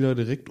 5 Spieler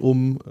direkt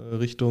um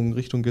Richtung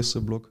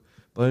Gästeblock,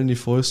 ballen die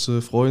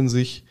Fäuste, freuen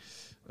sich.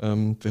 Wir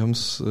haben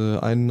es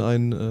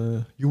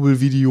ein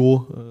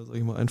Jubelvideo, sag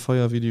ich mal, ein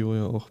Feiervideo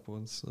ja auch bei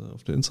uns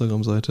auf der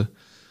Instagram-Seite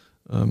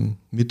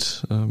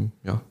mit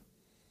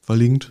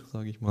verlinkt,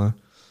 sage ich mal.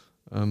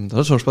 Das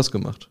hat schon Spaß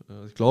gemacht.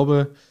 Ich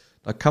glaube,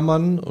 da kann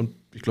man, und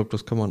ich glaube,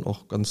 das kann man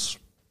auch ganz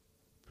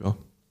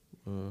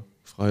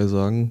frei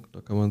sagen,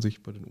 da kann man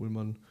sich bei den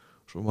Ulmern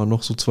schon mal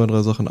noch so 2,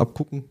 3 Sachen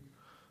abgucken.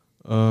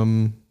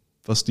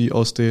 Was die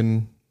aus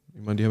den,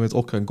 ich meine, die haben jetzt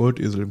auch keinen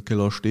Goldesel im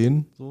Keller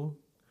stehen, so.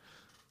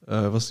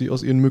 Was die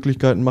aus ihren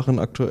Möglichkeiten machen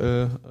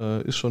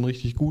aktuell, ist schon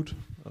richtig gut.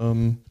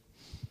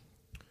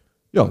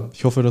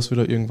 Ich hoffe, dass wir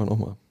da irgendwann auch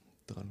mal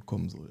dran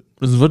kommen sollten.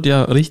 Es wird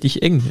ja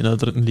richtig eng in der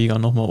 3. Liga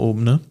nochmal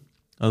oben, ne?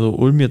 Also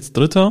Ulm jetzt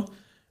Dritter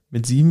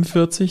mit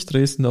 47,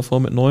 Dresden davor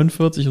mit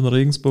 49 und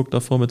Regensburg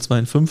davor mit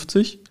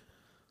 52.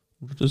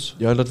 Das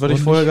weil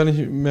ich vorher gar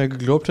nicht mehr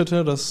geglaubt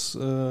hätte, dass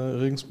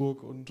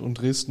Regensburg und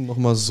Dresden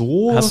nochmal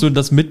so... Hast du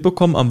das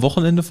mitbekommen am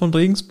Wochenende von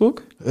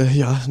Regensburg?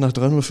 Nach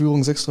 3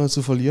 Führungen 6-3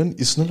 zu verlieren,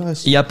 ist eine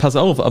Leistung. Ja, pass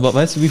auf, aber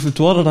weißt du, wie viele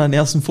Tore da in den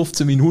ersten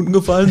 15 Minuten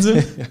gefallen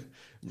sind?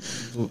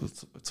 So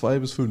 2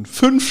 bis 5.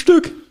 5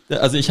 Stück.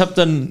 Also ich habe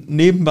dann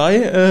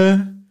nebenbei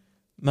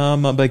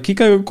mal bei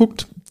Kicker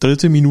geguckt.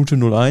 3. Minute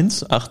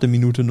 0-1, 8.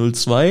 Minute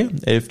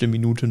 0-2, 11.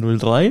 Minute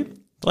 0-3,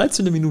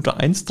 13. Minute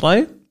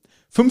 1-3,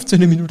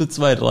 15. Minute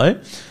 2-3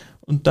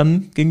 und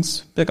dann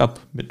ging's bergab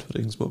mit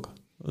Regensburg.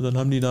 Und dann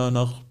haben die da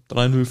nach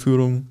 3-0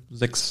 Führung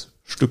 6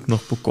 Stück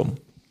noch bekommen.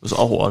 Das ist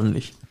auch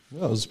ordentlich.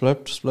 Ja, also es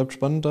bleibt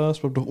spannend da. Es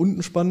bleibt auch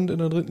unten spannend in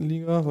der 3.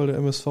 Liga, weil der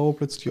MSV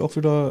plötzlich auch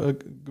wieder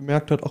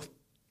gemerkt hat, ach,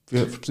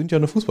 wir sind ja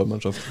eine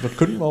Fußballmannschaft. Das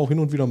könnten wir auch hin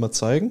und wieder mal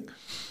zeigen.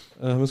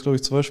 Haben jetzt, glaube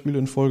ich, 2 Spiele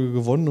in Folge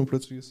gewonnen und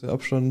plötzlich ist der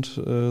Abstand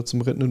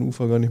zum rettenden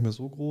Ufer gar nicht mehr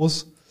so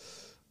groß.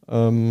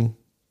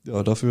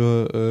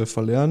 Dafür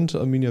verlernt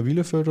Arminia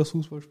Bielefeld das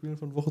Fußballspielen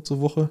von Woche zu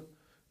Woche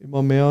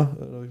immer mehr.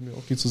 Da habe ich mir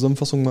auch die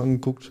Zusammenfassung mal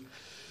angeguckt.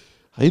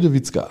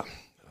 Heidewitzka.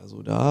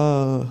 Also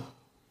da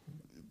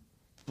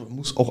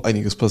muss auch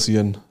einiges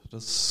passieren.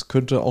 Das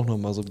könnte auch noch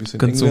mal so ein bisschen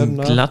könnte eng werden.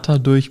 So ein glatter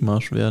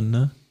Durchmarsch werden,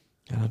 ne?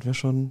 Ja,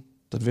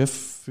 das wäre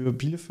für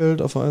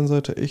Bielefeld auf der einen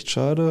Seite echt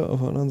schade, auf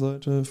der anderen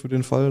Seite für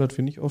den Fall, dass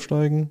wir nicht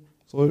aufsteigen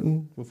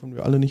sollten, wovon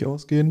wir alle nicht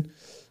ausgehen,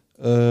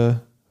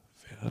 wäre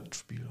das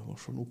Spiel auch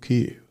schon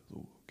okay,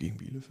 so gegen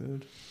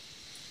Bielefeld.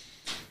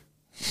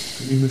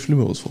 Könnte ich mir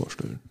Schlimmeres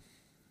vorstellen.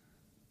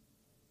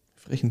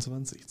 Frechen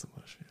 20 zum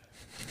Beispiel.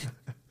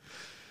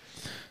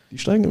 Die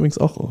steigen übrigens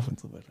auch auf, wenn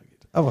es so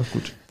weitergeht. Aber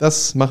gut,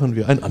 das machen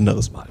wir ein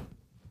anderes Mal.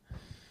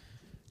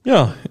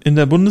 Ja, in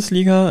der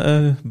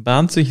Bundesliga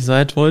bahnt sich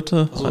seit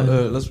heute...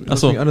 Lass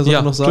mich eine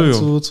Sache noch sagen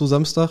zu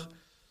Samstag.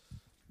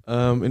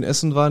 In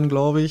Essen waren,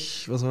 glaube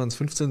ich,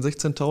 15.000,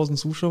 16.000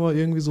 Zuschauer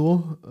irgendwie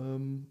so.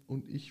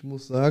 Und ich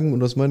muss sagen, und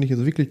das meine ich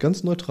jetzt wirklich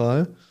ganz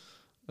neutral,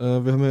 wir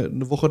haben ja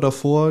eine Woche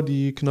davor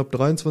die knapp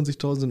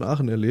 23.000 in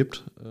Aachen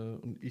erlebt.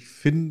 Und ich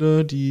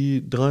finde,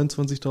 die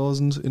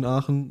 23.000 in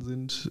Aachen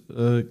sind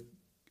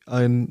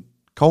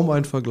kaum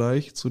ein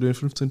Vergleich zu den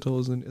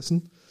 15.000 in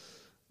Essen.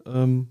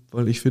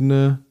 Weil ich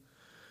finde,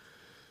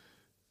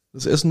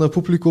 das Essener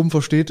Publikum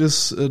versteht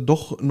es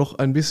doch noch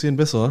ein bisschen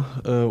besser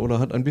oder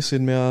hat ein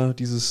bisschen mehr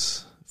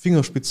dieses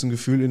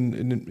Fingerspitzengefühl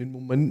in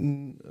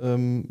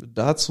Momenten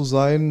da zu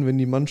sein, wenn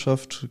die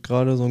Mannschaft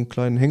gerade so einen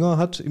kleinen Hänger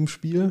hat im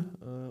Spiel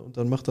und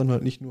dann macht dann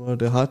halt nicht nur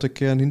der harte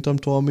Kern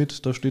hinterm Tor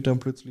mit, da steht dann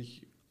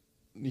plötzlich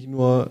nicht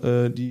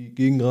nur die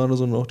Gegengrade,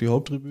 sondern auch die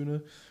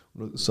Haupttribüne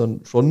und das ist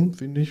dann schon,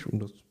 finde ich, und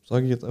das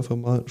sage ich jetzt einfach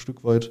mal ein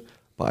Stück weit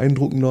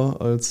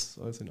beeindruckender als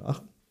in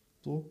Aachen.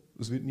 So,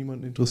 es wird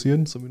niemanden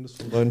interessieren,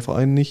 zumindest von beiden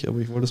Vereinen nicht,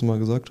 aber ich wollte es mal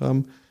gesagt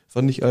haben.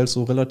 Fand ich als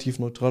so relativ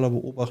neutraler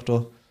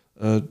Beobachter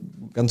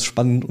ganz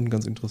spannend und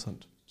ganz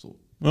interessant. So.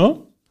 Ja?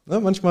 Ja,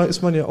 manchmal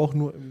ist man ja auch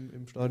nur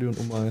im Stadion,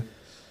 um mal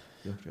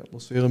die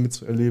Atmosphäre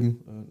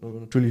mitzuerleben.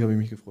 Aber natürlich habe ich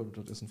mich gefreut,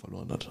 dass Essen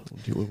verloren hat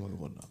und die Ulmer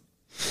gewonnen haben.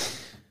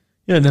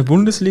 Ja, in der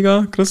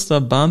Bundesliga, Chris, da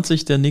bahnt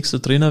sich der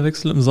nächste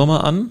Trainerwechsel im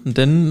Sommer an,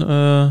 denn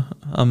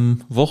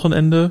am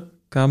Wochenende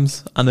kam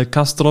es Anne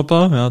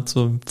Kastropper,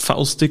 zur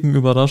faustdicken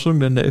Überraschung,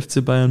 denn der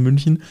FC Bayern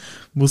München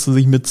musste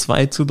sich mit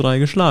 2-3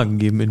 geschlagen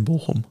geben in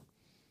Bochum.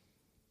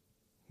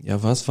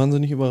 Ja, war es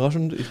wahnsinnig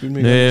überraschend? Ich bin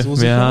mir gar nicht so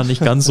sicher. Ja,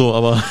 nicht ganz so,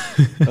 aber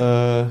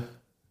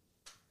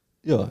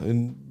ja,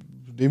 in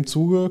dem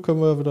Zuge können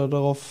wir wieder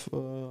darauf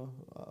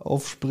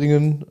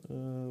aufspringen,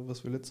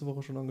 was wir letzte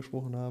Woche schon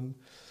angesprochen haben.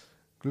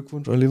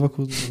 Glückwunsch an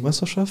Leverkusen zur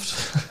Meisterschaft.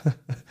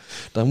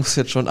 Da muss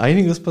jetzt schon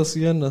einiges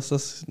passieren, dass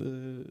das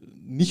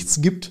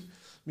nichts gibt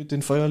mit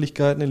den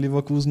Feierlichkeiten in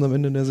Leverkusen am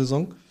Ende der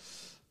Saison.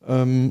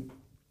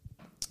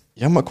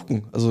 Ja, mal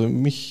gucken. Also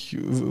mich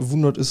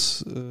wundert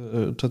es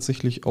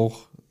tatsächlich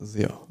auch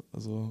sehr.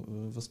 Also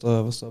was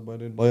da bei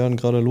den Bayern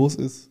gerade los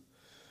ist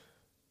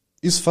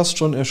fast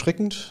schon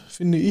erschreckend,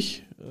 finde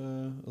ich.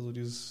 Also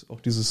dieses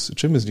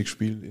Champions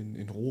League-Spiel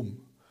in Rom.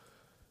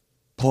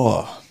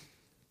 Boah.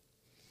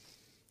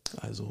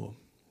 Also,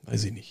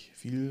 weiß ich nicht.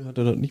 Viel hat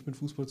das nicht mit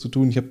Fußball zu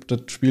tun. Ich habe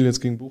das Spiel jetzt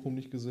gegen Bochum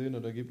nicht gesehen.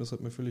 Das Ergebnis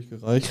hat mir völlig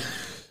gereicht.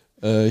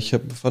 Ich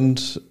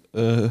fand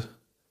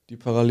die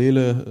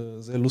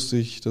Parallele sehr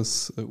lustig,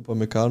 dass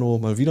Upamecano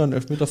mal wieder einen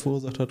Elfmeter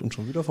verursacht hat und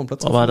schon wieder vom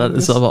Platz aber das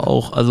ist aber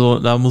auch, also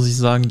da muss ich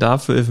sagen,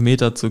 dafür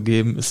Elfmeter zu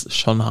geben, ist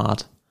schon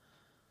hart.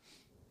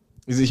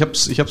 Ich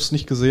hab's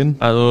nicht gesehen.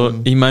 Also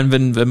ich meine,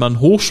 wenn man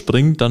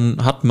hochspringt,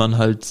 dann hat man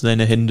halt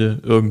seine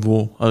Hände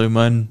irgendwo. Also ich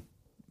meine,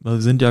 wir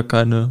sind ja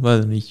keine,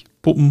 weiß ich nicht,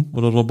 Puppen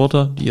oder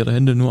Roboter, die ihre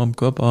Hände nur am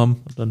Körper haben.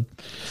 Und dann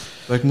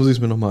vielleicht muss ich es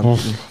mir nochmal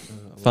angucken.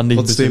 Fand ich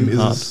trotzdem ist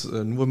hart. Es,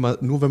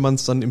 nur wenn man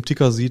es dann im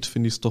Ticker sieht,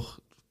 finde ich es doch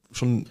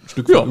schon ein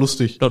Stück weit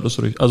lustig. Das ist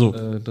richtig. Also,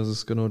 dass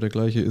es genau der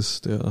gleiche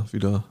ist, der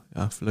wieder,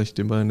 vielleicht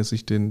den Bayern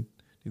sich den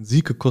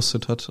Sieg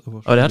gekostet hat.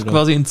 Aber der hat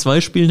quasi in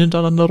 2 Spielen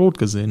hintereinander rot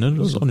gesehen, ne?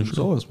 Das ist auch nicht schlecht.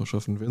 Das auch erstmal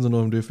schaffen. Wenn sie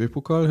noch im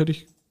DFB-Pokal, hätte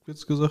ich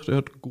jetzt gesagt, er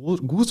hat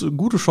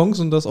gute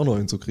Chancen, das auch noch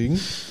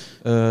hinzukriegen.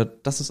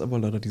 Das ist aber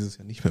leider dieses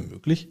Jahr nicht mehr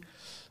möglich.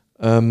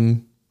 Ja,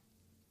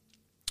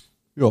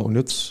 und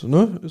jetzt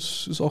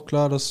ist auch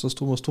klar, dass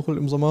Thomas Tuchel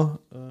im Sommer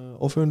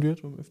aufhören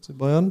wird beim FC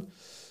Bayern.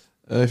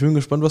 Ich bin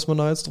gespannt, was man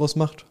da jetzt draus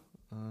macht.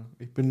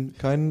 Ich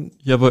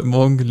habe heute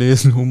Morgen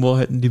gelesen, Humor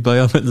hätten die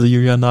Bayern, wenn sie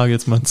Julian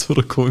Nagelsmann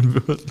zurückholen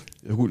würden.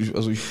 Ja gut, ich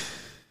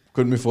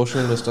könnte mir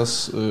vorstellen, dass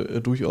das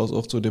durchaus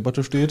auch zur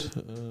Debatte steht,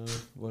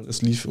 weil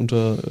es lief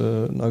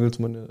unter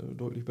Nagelsmann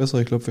deutlich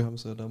besser. Ich glaube, wir haben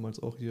es ja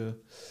damals auch hier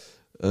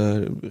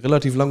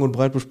relativ lang und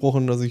breit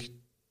besprochen, dass ich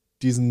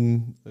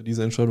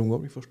diese Entscheidung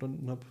überhaupt nicht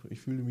verstanden habe.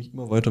 Ich fühle mich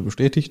immer weiter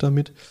bestätigt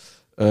damit.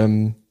 Ja,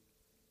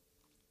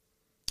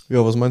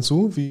 was meinst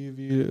du?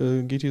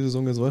 Wie geht die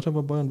Saison jetzt weiter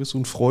bei Bayern? Bist du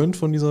ein Freund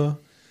von dieser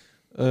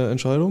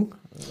Entscheidung,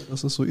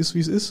 dass es so ist,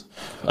 wie es ist?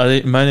 Also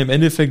ich meine, im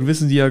Endeffekt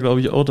wissen die ja,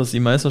 glaube ich, auch, dass die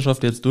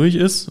Meisterschaft jetzt durch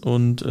ist.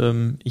 Und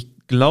ich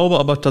glaube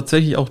aber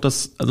tatsächlich auch,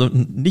 dass also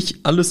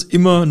nicht alles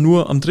immer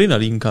nur am Trainer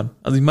liegen kann.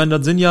 Also ich meine,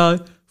 das sind ja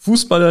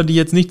Fußballer, die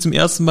jetzt nicht zum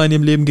ersten Mal in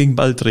ihrem Leben gegen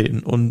Ball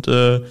treten. Und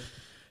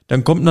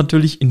dann kommt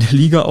natürlich in der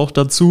Liga auch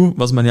dazu,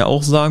 was man ja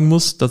auch sagen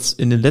muss, dass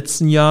in den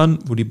letzten Jahren,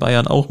 wo die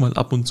Bayern auch mal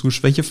ab und zu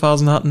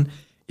Schwächephasen hatten,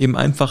 eben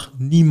einfach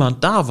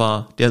niemand da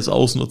war, der es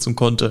ausnutzen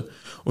konnte.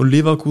 Und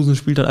Leverkusen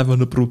spielt dann einfach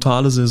eine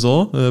brutale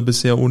Saison,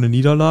 bisher ohne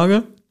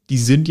Niederlage. Die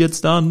sind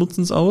jetzt da und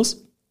nutzen es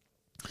aus.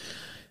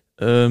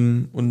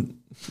 Und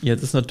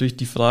jetzt ist natürlich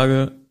die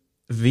Frage,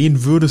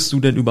 wen würdest du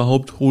denn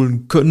überhaupt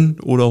holen können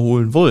oder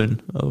holen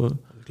wollen? Also,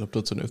 ich glaube,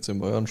 dass der FC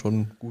Bayern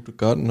schon gute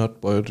Karten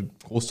hat bei dem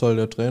Großteil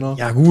der Trainer.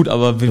 Ja gut,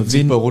 aber das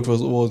sieht bei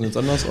Rot-Weiß Oberhausen jetzt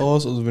anders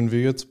aus. Also wenn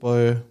wir jetzt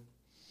bei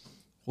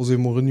José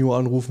Mourinho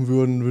anrufen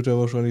würden, würde er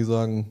wahrscheinlich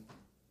sagen,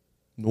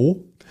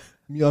 no,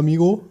 mi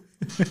amigo.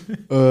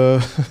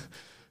 Oder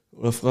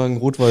fragen,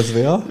 Rot-Weiß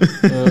wer?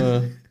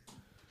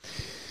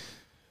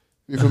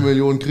 wie viele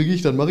Millionen kriege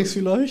ich, dann mache ich es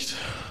vielleicht.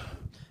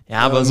 Ja,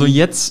 aber so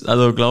jetzt,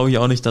 also glaube ich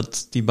auch nicht,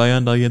 dass die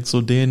Bayern da jetzt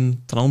so den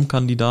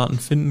Traumkandidaten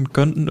finden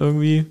könnten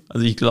irgendwie.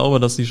 Also ich glaube,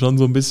 dass die schon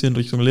so ein bisschen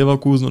Richtung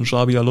Leverkusen und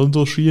Xabi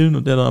Alonso schielen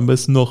und der dann am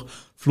besten noch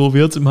Flo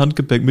Wirtz im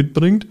Handgepäck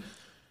mitbringt.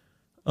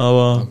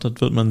 Aber das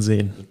wird man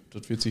sehen.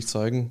 Das wird sich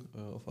zeigen.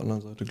 Auf der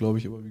anderen Seite glaube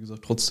ich aber, wie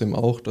gesagt, trotzdem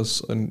auch,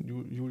 dass ein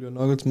Julian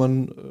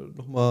Nagelsmann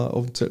nochmal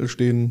auf dem Zettel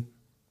stehen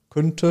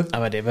könnte.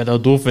 Aber der wäre doch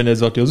doof, wenn er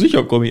sagt, ja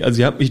sicher komm ich.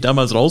 Also ihr habt mich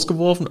damals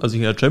rausgeworfen, als ich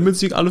in der Champions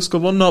League alles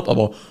gewonnen habe,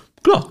 aber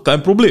klar,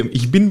 kein Problem,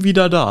 ich bin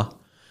wieder da.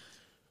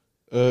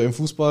 Im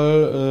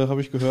Fußball,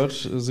 habe ich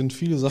gehört, sind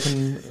viele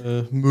Sachen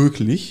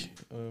möglich.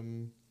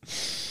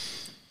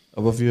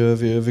 Aber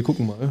wir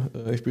gucken mal.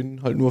 Ich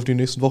bin halt nur auf die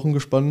nächsten Wochen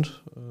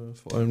gespannt.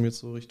 Vor allem jetzt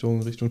so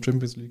Richtung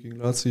Champions League gegen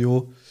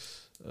Lazio.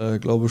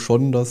 Glaube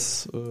schon,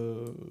 dass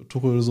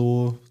Tuchel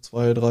so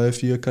 2, 3,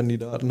 4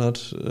 Kandidaten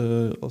hat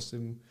aus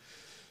dem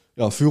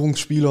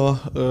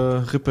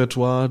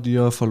Führungsspieler-Repertoire, die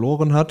er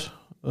verloren hat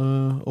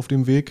auf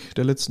dem Weg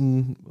der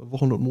letzten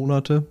Wochen und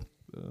Monate.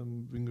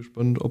 Bin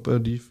gespannt, ob er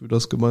die für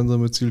das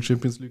gemeinsame Ziel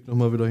Champions League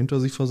nochmal wieder hinter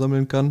sich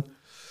versammeln kann.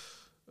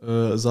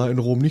 Sah in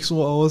Rom nicht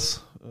so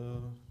aus.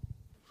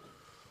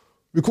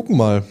 Wir gucken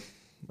mal.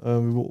 Wir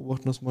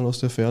beobachten das mal aus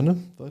der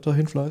Ferne.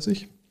 Weiterhin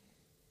fleißig.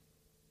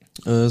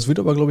 Es wird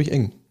aber, glaube ich,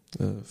 eng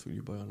für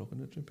die Bayern noch in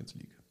der Champions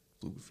League.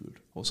 So gefühlt.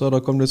 Außer da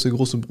kommt jetzt der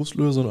große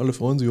Brustlöser und alle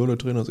freuen sich, der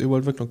Trainer ist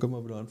bald weg, dann können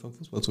wir wieder anfangen,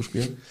 Fußball zu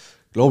spielen.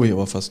 Glaube ich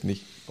aber fast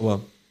nicht.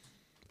 Aber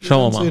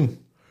schauen wir mal. Sehen.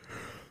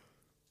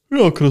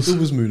 Ja, Chris. Du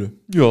bist müde.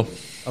 Ja.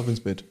 Ab ins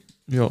Bett.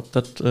 Ja,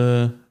 das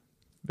wäre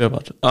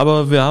was.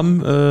 Aber wir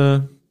haben,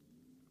 was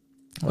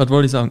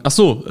wollte ich sagen? Ach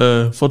so,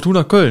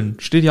 Fortuna Köln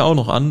steht ja auch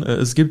noch an.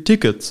 Es gibt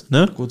Tickets,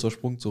 ne? Kurzer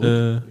Sprung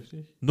zurück.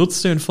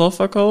 Nutzt den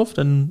Vorverkauf,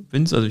 denn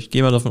also ich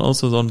gehe mal davon aus,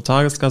 dass es auch eine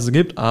Tageskasse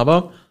gibt,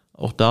 aber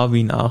auch da, wie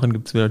in Aachen,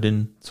 gibt's wieder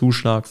den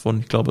Zuschlag von,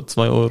 ich glaube,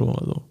 2 Euro.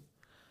 Also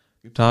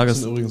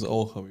Das übrigens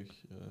auch, habe ich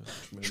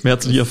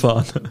schmerzlich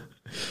erfahren.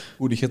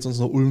 Gut, ich hätte sonst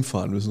nach Ulm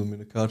fahren müssen und mir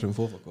eine Karte im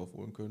Vorverkauf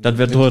holen können. Das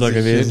wäre teurer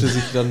gewesen. Hätte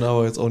sich dann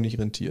aber jetzt auch nicht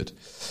rentiert.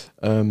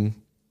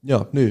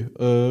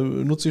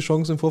 Nutzt die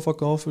Chance im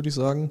Vorverkauf, würde ich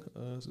sagen.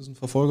 Es ist ein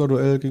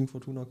Verfolgerduell gegen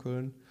Fortuna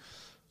Köln.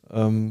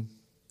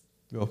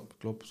 Ich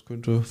glaube, es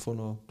könnte von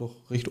einer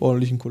doch recht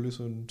ordentlichen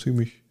Kulisse ein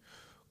ziemlich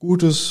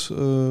gutes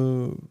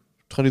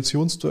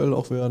Traditionsduell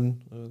auch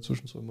werden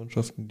zwischen zwei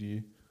Mannschaften,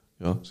 die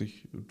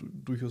sich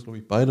durchaus, glaube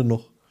ich, beide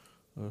noch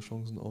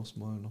Chancen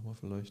ausmalen, nochmal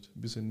vielleicht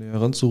ein bisschen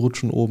näher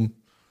ranzurutschen oben.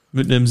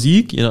 Mit einem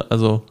Sieg,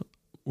 also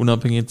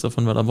unabhängig jetzt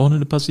davon, was am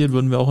Wochenende passiert,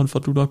 würden wir auch in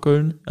Fortuna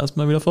Köln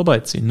erstmal wieder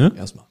vorbeiziehen, ne?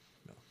 Erstmal.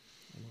 Ja.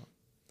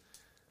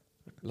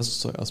 Lass uns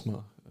doch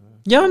erstmal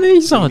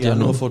ich sag ja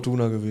nur.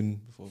 Fortuna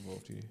gewinnen, bevor wir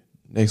auf die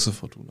nächste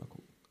Fortuna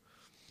gucken.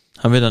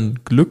 Haben wir dann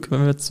Glück,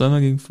 wenn wir jetzt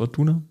zweimal gegen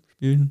Fortuna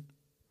spielen?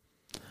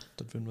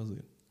 Das werden wir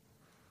sehen.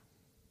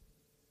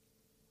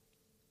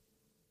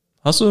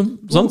 Du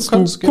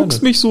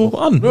guckst mich so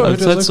an, ja,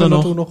 als hättest du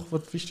noch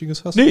was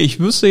Wichtiges hast. Nee, ich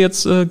wüsste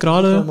jetzt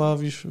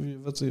gerade.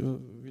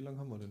 Wie lange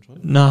haben wir denn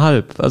schon? Eine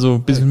halb, also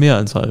ein bisschen mehr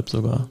als halb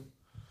sogar.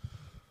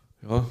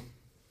 Ja.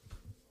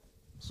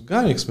 Hast du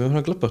gar nichts mehr von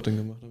der Gladbach denn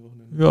gemacht?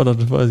 Ja,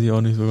 das weiß ich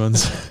auch nicht so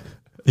ganz.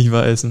 Ich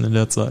war essen in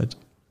der Zeit.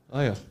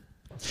 Ah ja.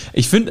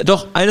 Ich finde,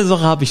 doch, eine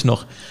Sache habe ich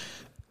noch.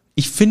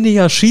 Ich finde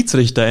ja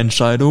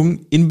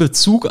Schiedsrichterentscheidungen in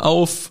Bezug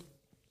auf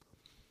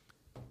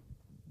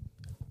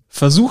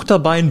versuchter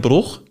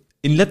Beinbruch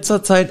in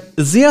letzter Zeit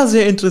sehr,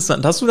 sehr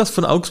interessant. Hast du das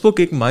von Augsburg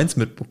gegen Mainz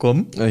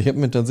mitbekommen? Ja, ich habe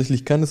mir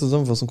tatsächlich keine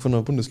Zusammenfassung von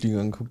der Bundesliga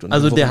angeguckt.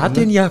 Also der hat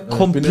den ja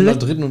komplett... Ich bin in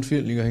der 3. und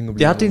 4. Liga hängen geblieben.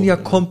 Der hat den ja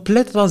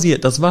komplett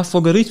rasiert. Das war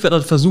vor Gericht, wäre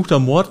das versuchter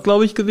Mord,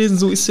 glaube ich, gewesen.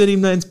 So ist er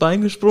ihm da ins Bein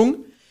gesprungen.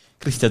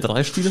 Kriegt er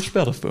 3 Spiele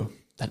Sperre für.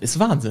 Das ist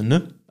Wahnsinn,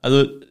 ne?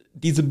 Also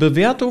diese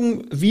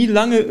Bewertung, wie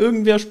lange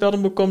irgendwer Sperre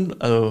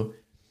bekommt, also...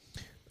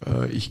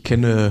 Ich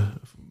kenne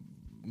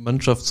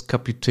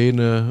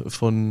Mannschaftskapitäne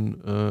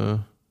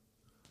von...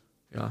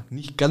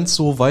 nicht ganz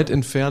so weit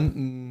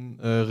entfernten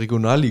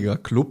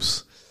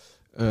Regionalliga-Clubs,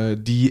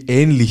 die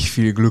ähnlich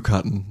viel Glück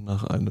hatten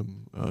nach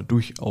einem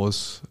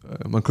durchaus,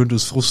 man könnte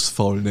es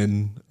Frustfaul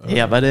nennen.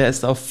 Ja, weil der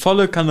ist auf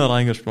volle Kanne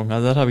reingesprungen,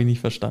 also das habe ich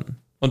nicht verstanden.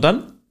 Und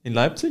dann, in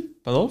Leipzig,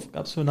 pass auf,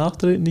 gab es für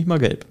Nachtreten nicht mal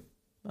gelb.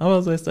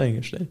 Aber so ist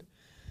dahingestellt.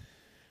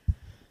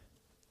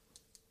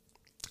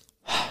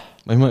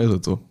 Manchmal ist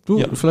es so.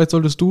 Vielleicht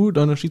solltest du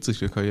deine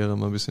Schiedsrichterkarriere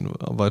mal ein bisschen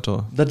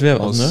weiter das wäre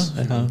was,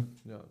 ne?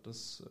 Ja,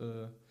 das...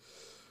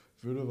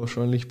 würde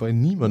wahrscheinlich bei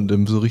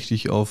niemandem so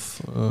richtig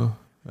auf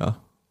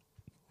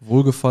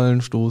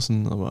Wohlgefallen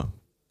stoßen, aber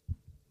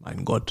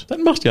mein Gott. Das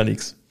macht ja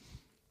nichts.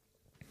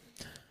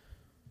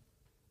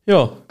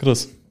 Ja,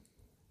 Chris.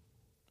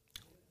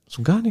 Hast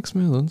du gar nichts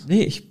mehr sonst?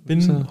 Nee, ich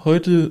bin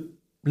heute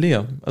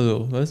leer.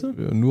 Also, weißt du?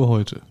 Ja, nur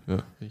heute,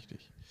 ja,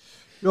 richtig.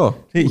 Ja.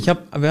 Nee,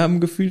 wir haben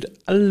gefühlt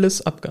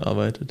alles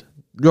abgearbeitet.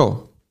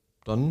 Ja,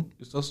 dann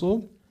ist das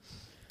so.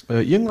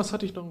 Irgendwas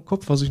hatte ich noch im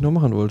Kopf, was ich noch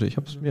machen wollte. Ich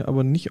habe es mir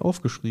aber nicht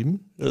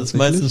aufgeschrieben. Das ist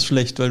meistens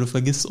schlecht, weil du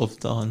vergisst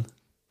oft daran.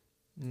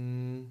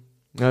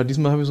 Ja,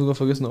 diesmal habe ich sogar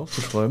vergessen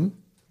aufzuschreiben.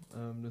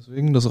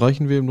 Deswegen, das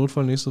reichen wir im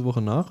Notfall nächste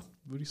Woche nach,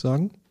 würde ich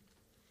sagen.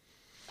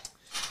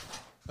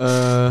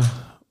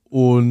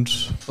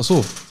 Und,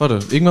 achso, warte,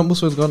 irgendwann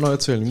musst du jetzt gerade noch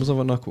erzählen, ich muss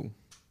aber nachgucken.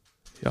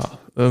 Ja,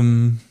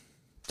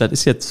 das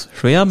ist jetzt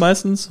schwer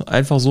meistens,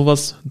 einfach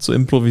sowas zu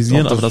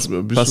improvisieren, Doch, aber das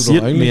bist du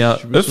passiert doch eigentlich- mir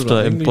bist du doch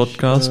öfter im eigentlich,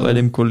 Podcast, weil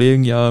dem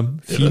Kollegen ja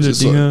viele das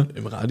ist Dinge So,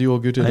 im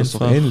Radio geht dir das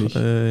doch einfach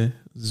ähnlich.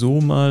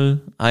 so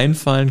mal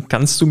einfallen.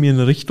 Kannst du mir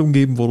eine Richtung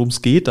geben, worum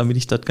es geht, damit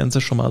ich das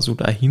Ganze schon mal so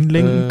dahin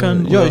lenken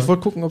kann? Ja, oder? ich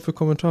wollte gucken, ob wir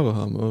Kommentare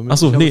haben.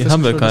 Achso, nee,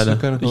 haben wir festgestellt, dass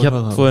keine. Ich Kommentare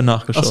habe haben. vorher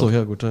nachgeschaut. Achso,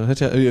 ja gut,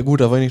 dann gut,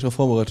 da war ich nicht drauf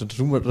vorbereitet.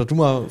 Dass du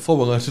mal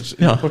vorbereitet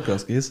in Ja. den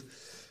Podcast gehst.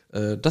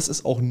 Das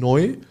ist auch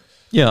neu.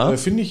 Ja,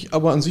 Finde ich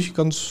aber an sich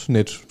ganz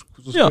nett.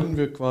 Das Ja. können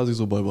wir quasi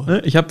so beibehalten.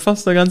 ne, ich habe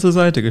fast eine ganze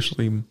Seite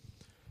geschrieben.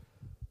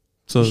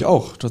 So, Ich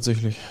auch,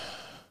 tatsächlich.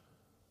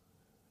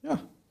 Ja,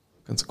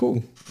 kannst du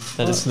gucken.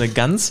 das ist eine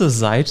ganze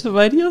Seite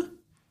bei dir?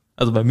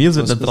 Also bei mir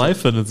sind Was eine gesagt?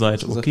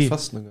 Dreiviertelseite, Das ist okay.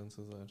 fast eine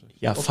ganze Seite.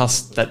 Ja,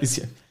 fast. Das ist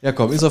ja. Ja,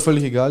 komm, ist auch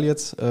völlig egal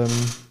jetzt.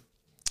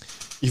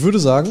 Ich würde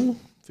sagen,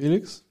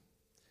 Felix,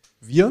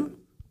 wir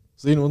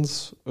sehen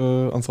uns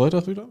am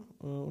Freitag wieder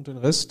und den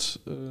Rest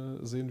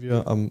sehen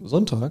wir am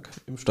Sonntag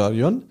im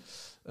Stadion,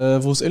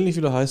 wo es endlich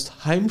wieder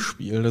heißt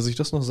Heimspiel, dass ich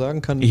das noch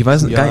sagen kann. Ich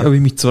weiß gar nicht, ob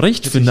ich mich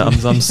zurechtfinde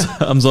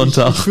am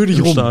Sonntag. Ich fühle dich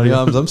im rum. Stadion.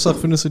 Ja, am Samstag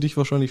findest du dich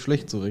wahrscheinlich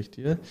schlecht zurecht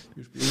hier.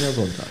 Wir spielen ja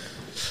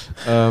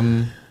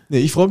Sonntag. Nee,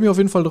 ich freue mich auf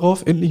jeden Fall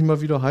drauf. Endlich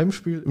mal wieder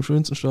Heimspiel im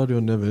schönsten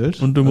Stadion der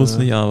Welt. Und du musst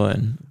nicht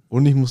arbeiten.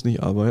 Und ich muss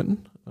nicht arbeiten.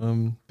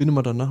 Bin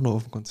immer danach noch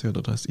auf dem Konzert.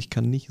 Das heißt, ich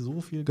kann nicht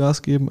so viel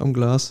Gas geben am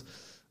Glas.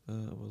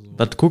 Aber so.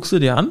 Was guckst du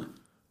dir an?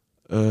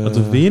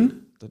 Also wen?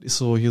 Das ist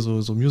so hier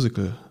so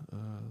Musical.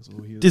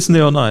 So hier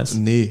Disney on Ice.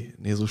 Nee,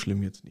 so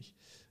schlimm jetzt nicht.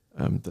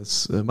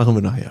 Das machen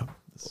wir nachher.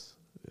 Das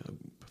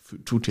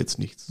tut jetzt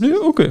nichts. Nee,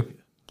 okay.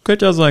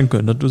 Könnte ja sein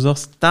können, dass du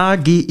sagst, da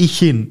gehe ich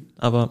hin.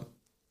 Aber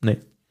nee.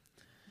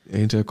 Ja,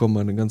 hinterher kommen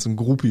meine ganzen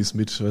Groupies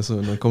mit, weißt du,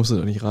 und dann kommst du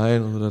da nicht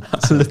rein. Und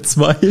das ist Alle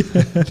zwei.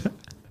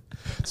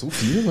 so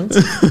viel, meinst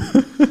du?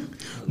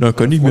 Na,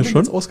 könnte ich mir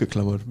schon. Jetzt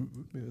ausgeklammert.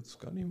 Wird mir jetzt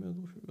gar nicht mehr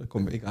so viel.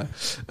 Komm, egal.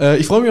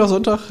 Ich freue mich auf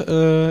Sonntag.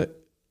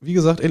 Wie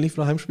gesagt, endlich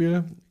wieder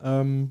Heimspiel.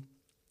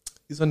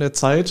 Ist an der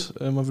Zeit,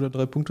 mal wieder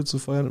 3 Punkte zu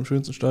feiern im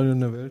schönsten Stadion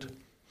der Welt.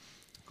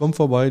 Kommt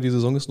vorbei, die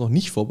Saison ist noch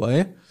nicht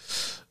vorbei.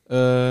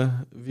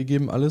 Wir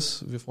geben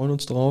alles, wir freuen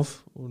uns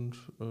drauf und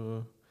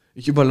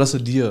ich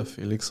überlasse dir,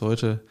 Felix,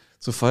 heute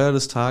zur Feier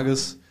des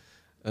Tages,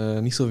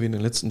 nicht so wie in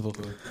der letzten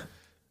Woche,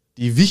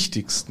 die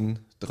wichtigsten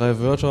 3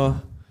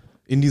 Wörter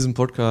in diesem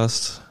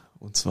Podcast,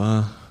 und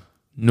zwar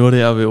Nur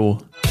der RWO.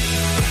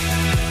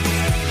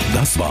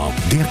 Das war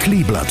der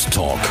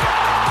Kleeblatt-Talk.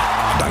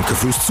 Danke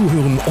fürs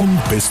Zuhören und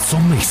bis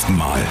zum nächsten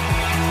Mal.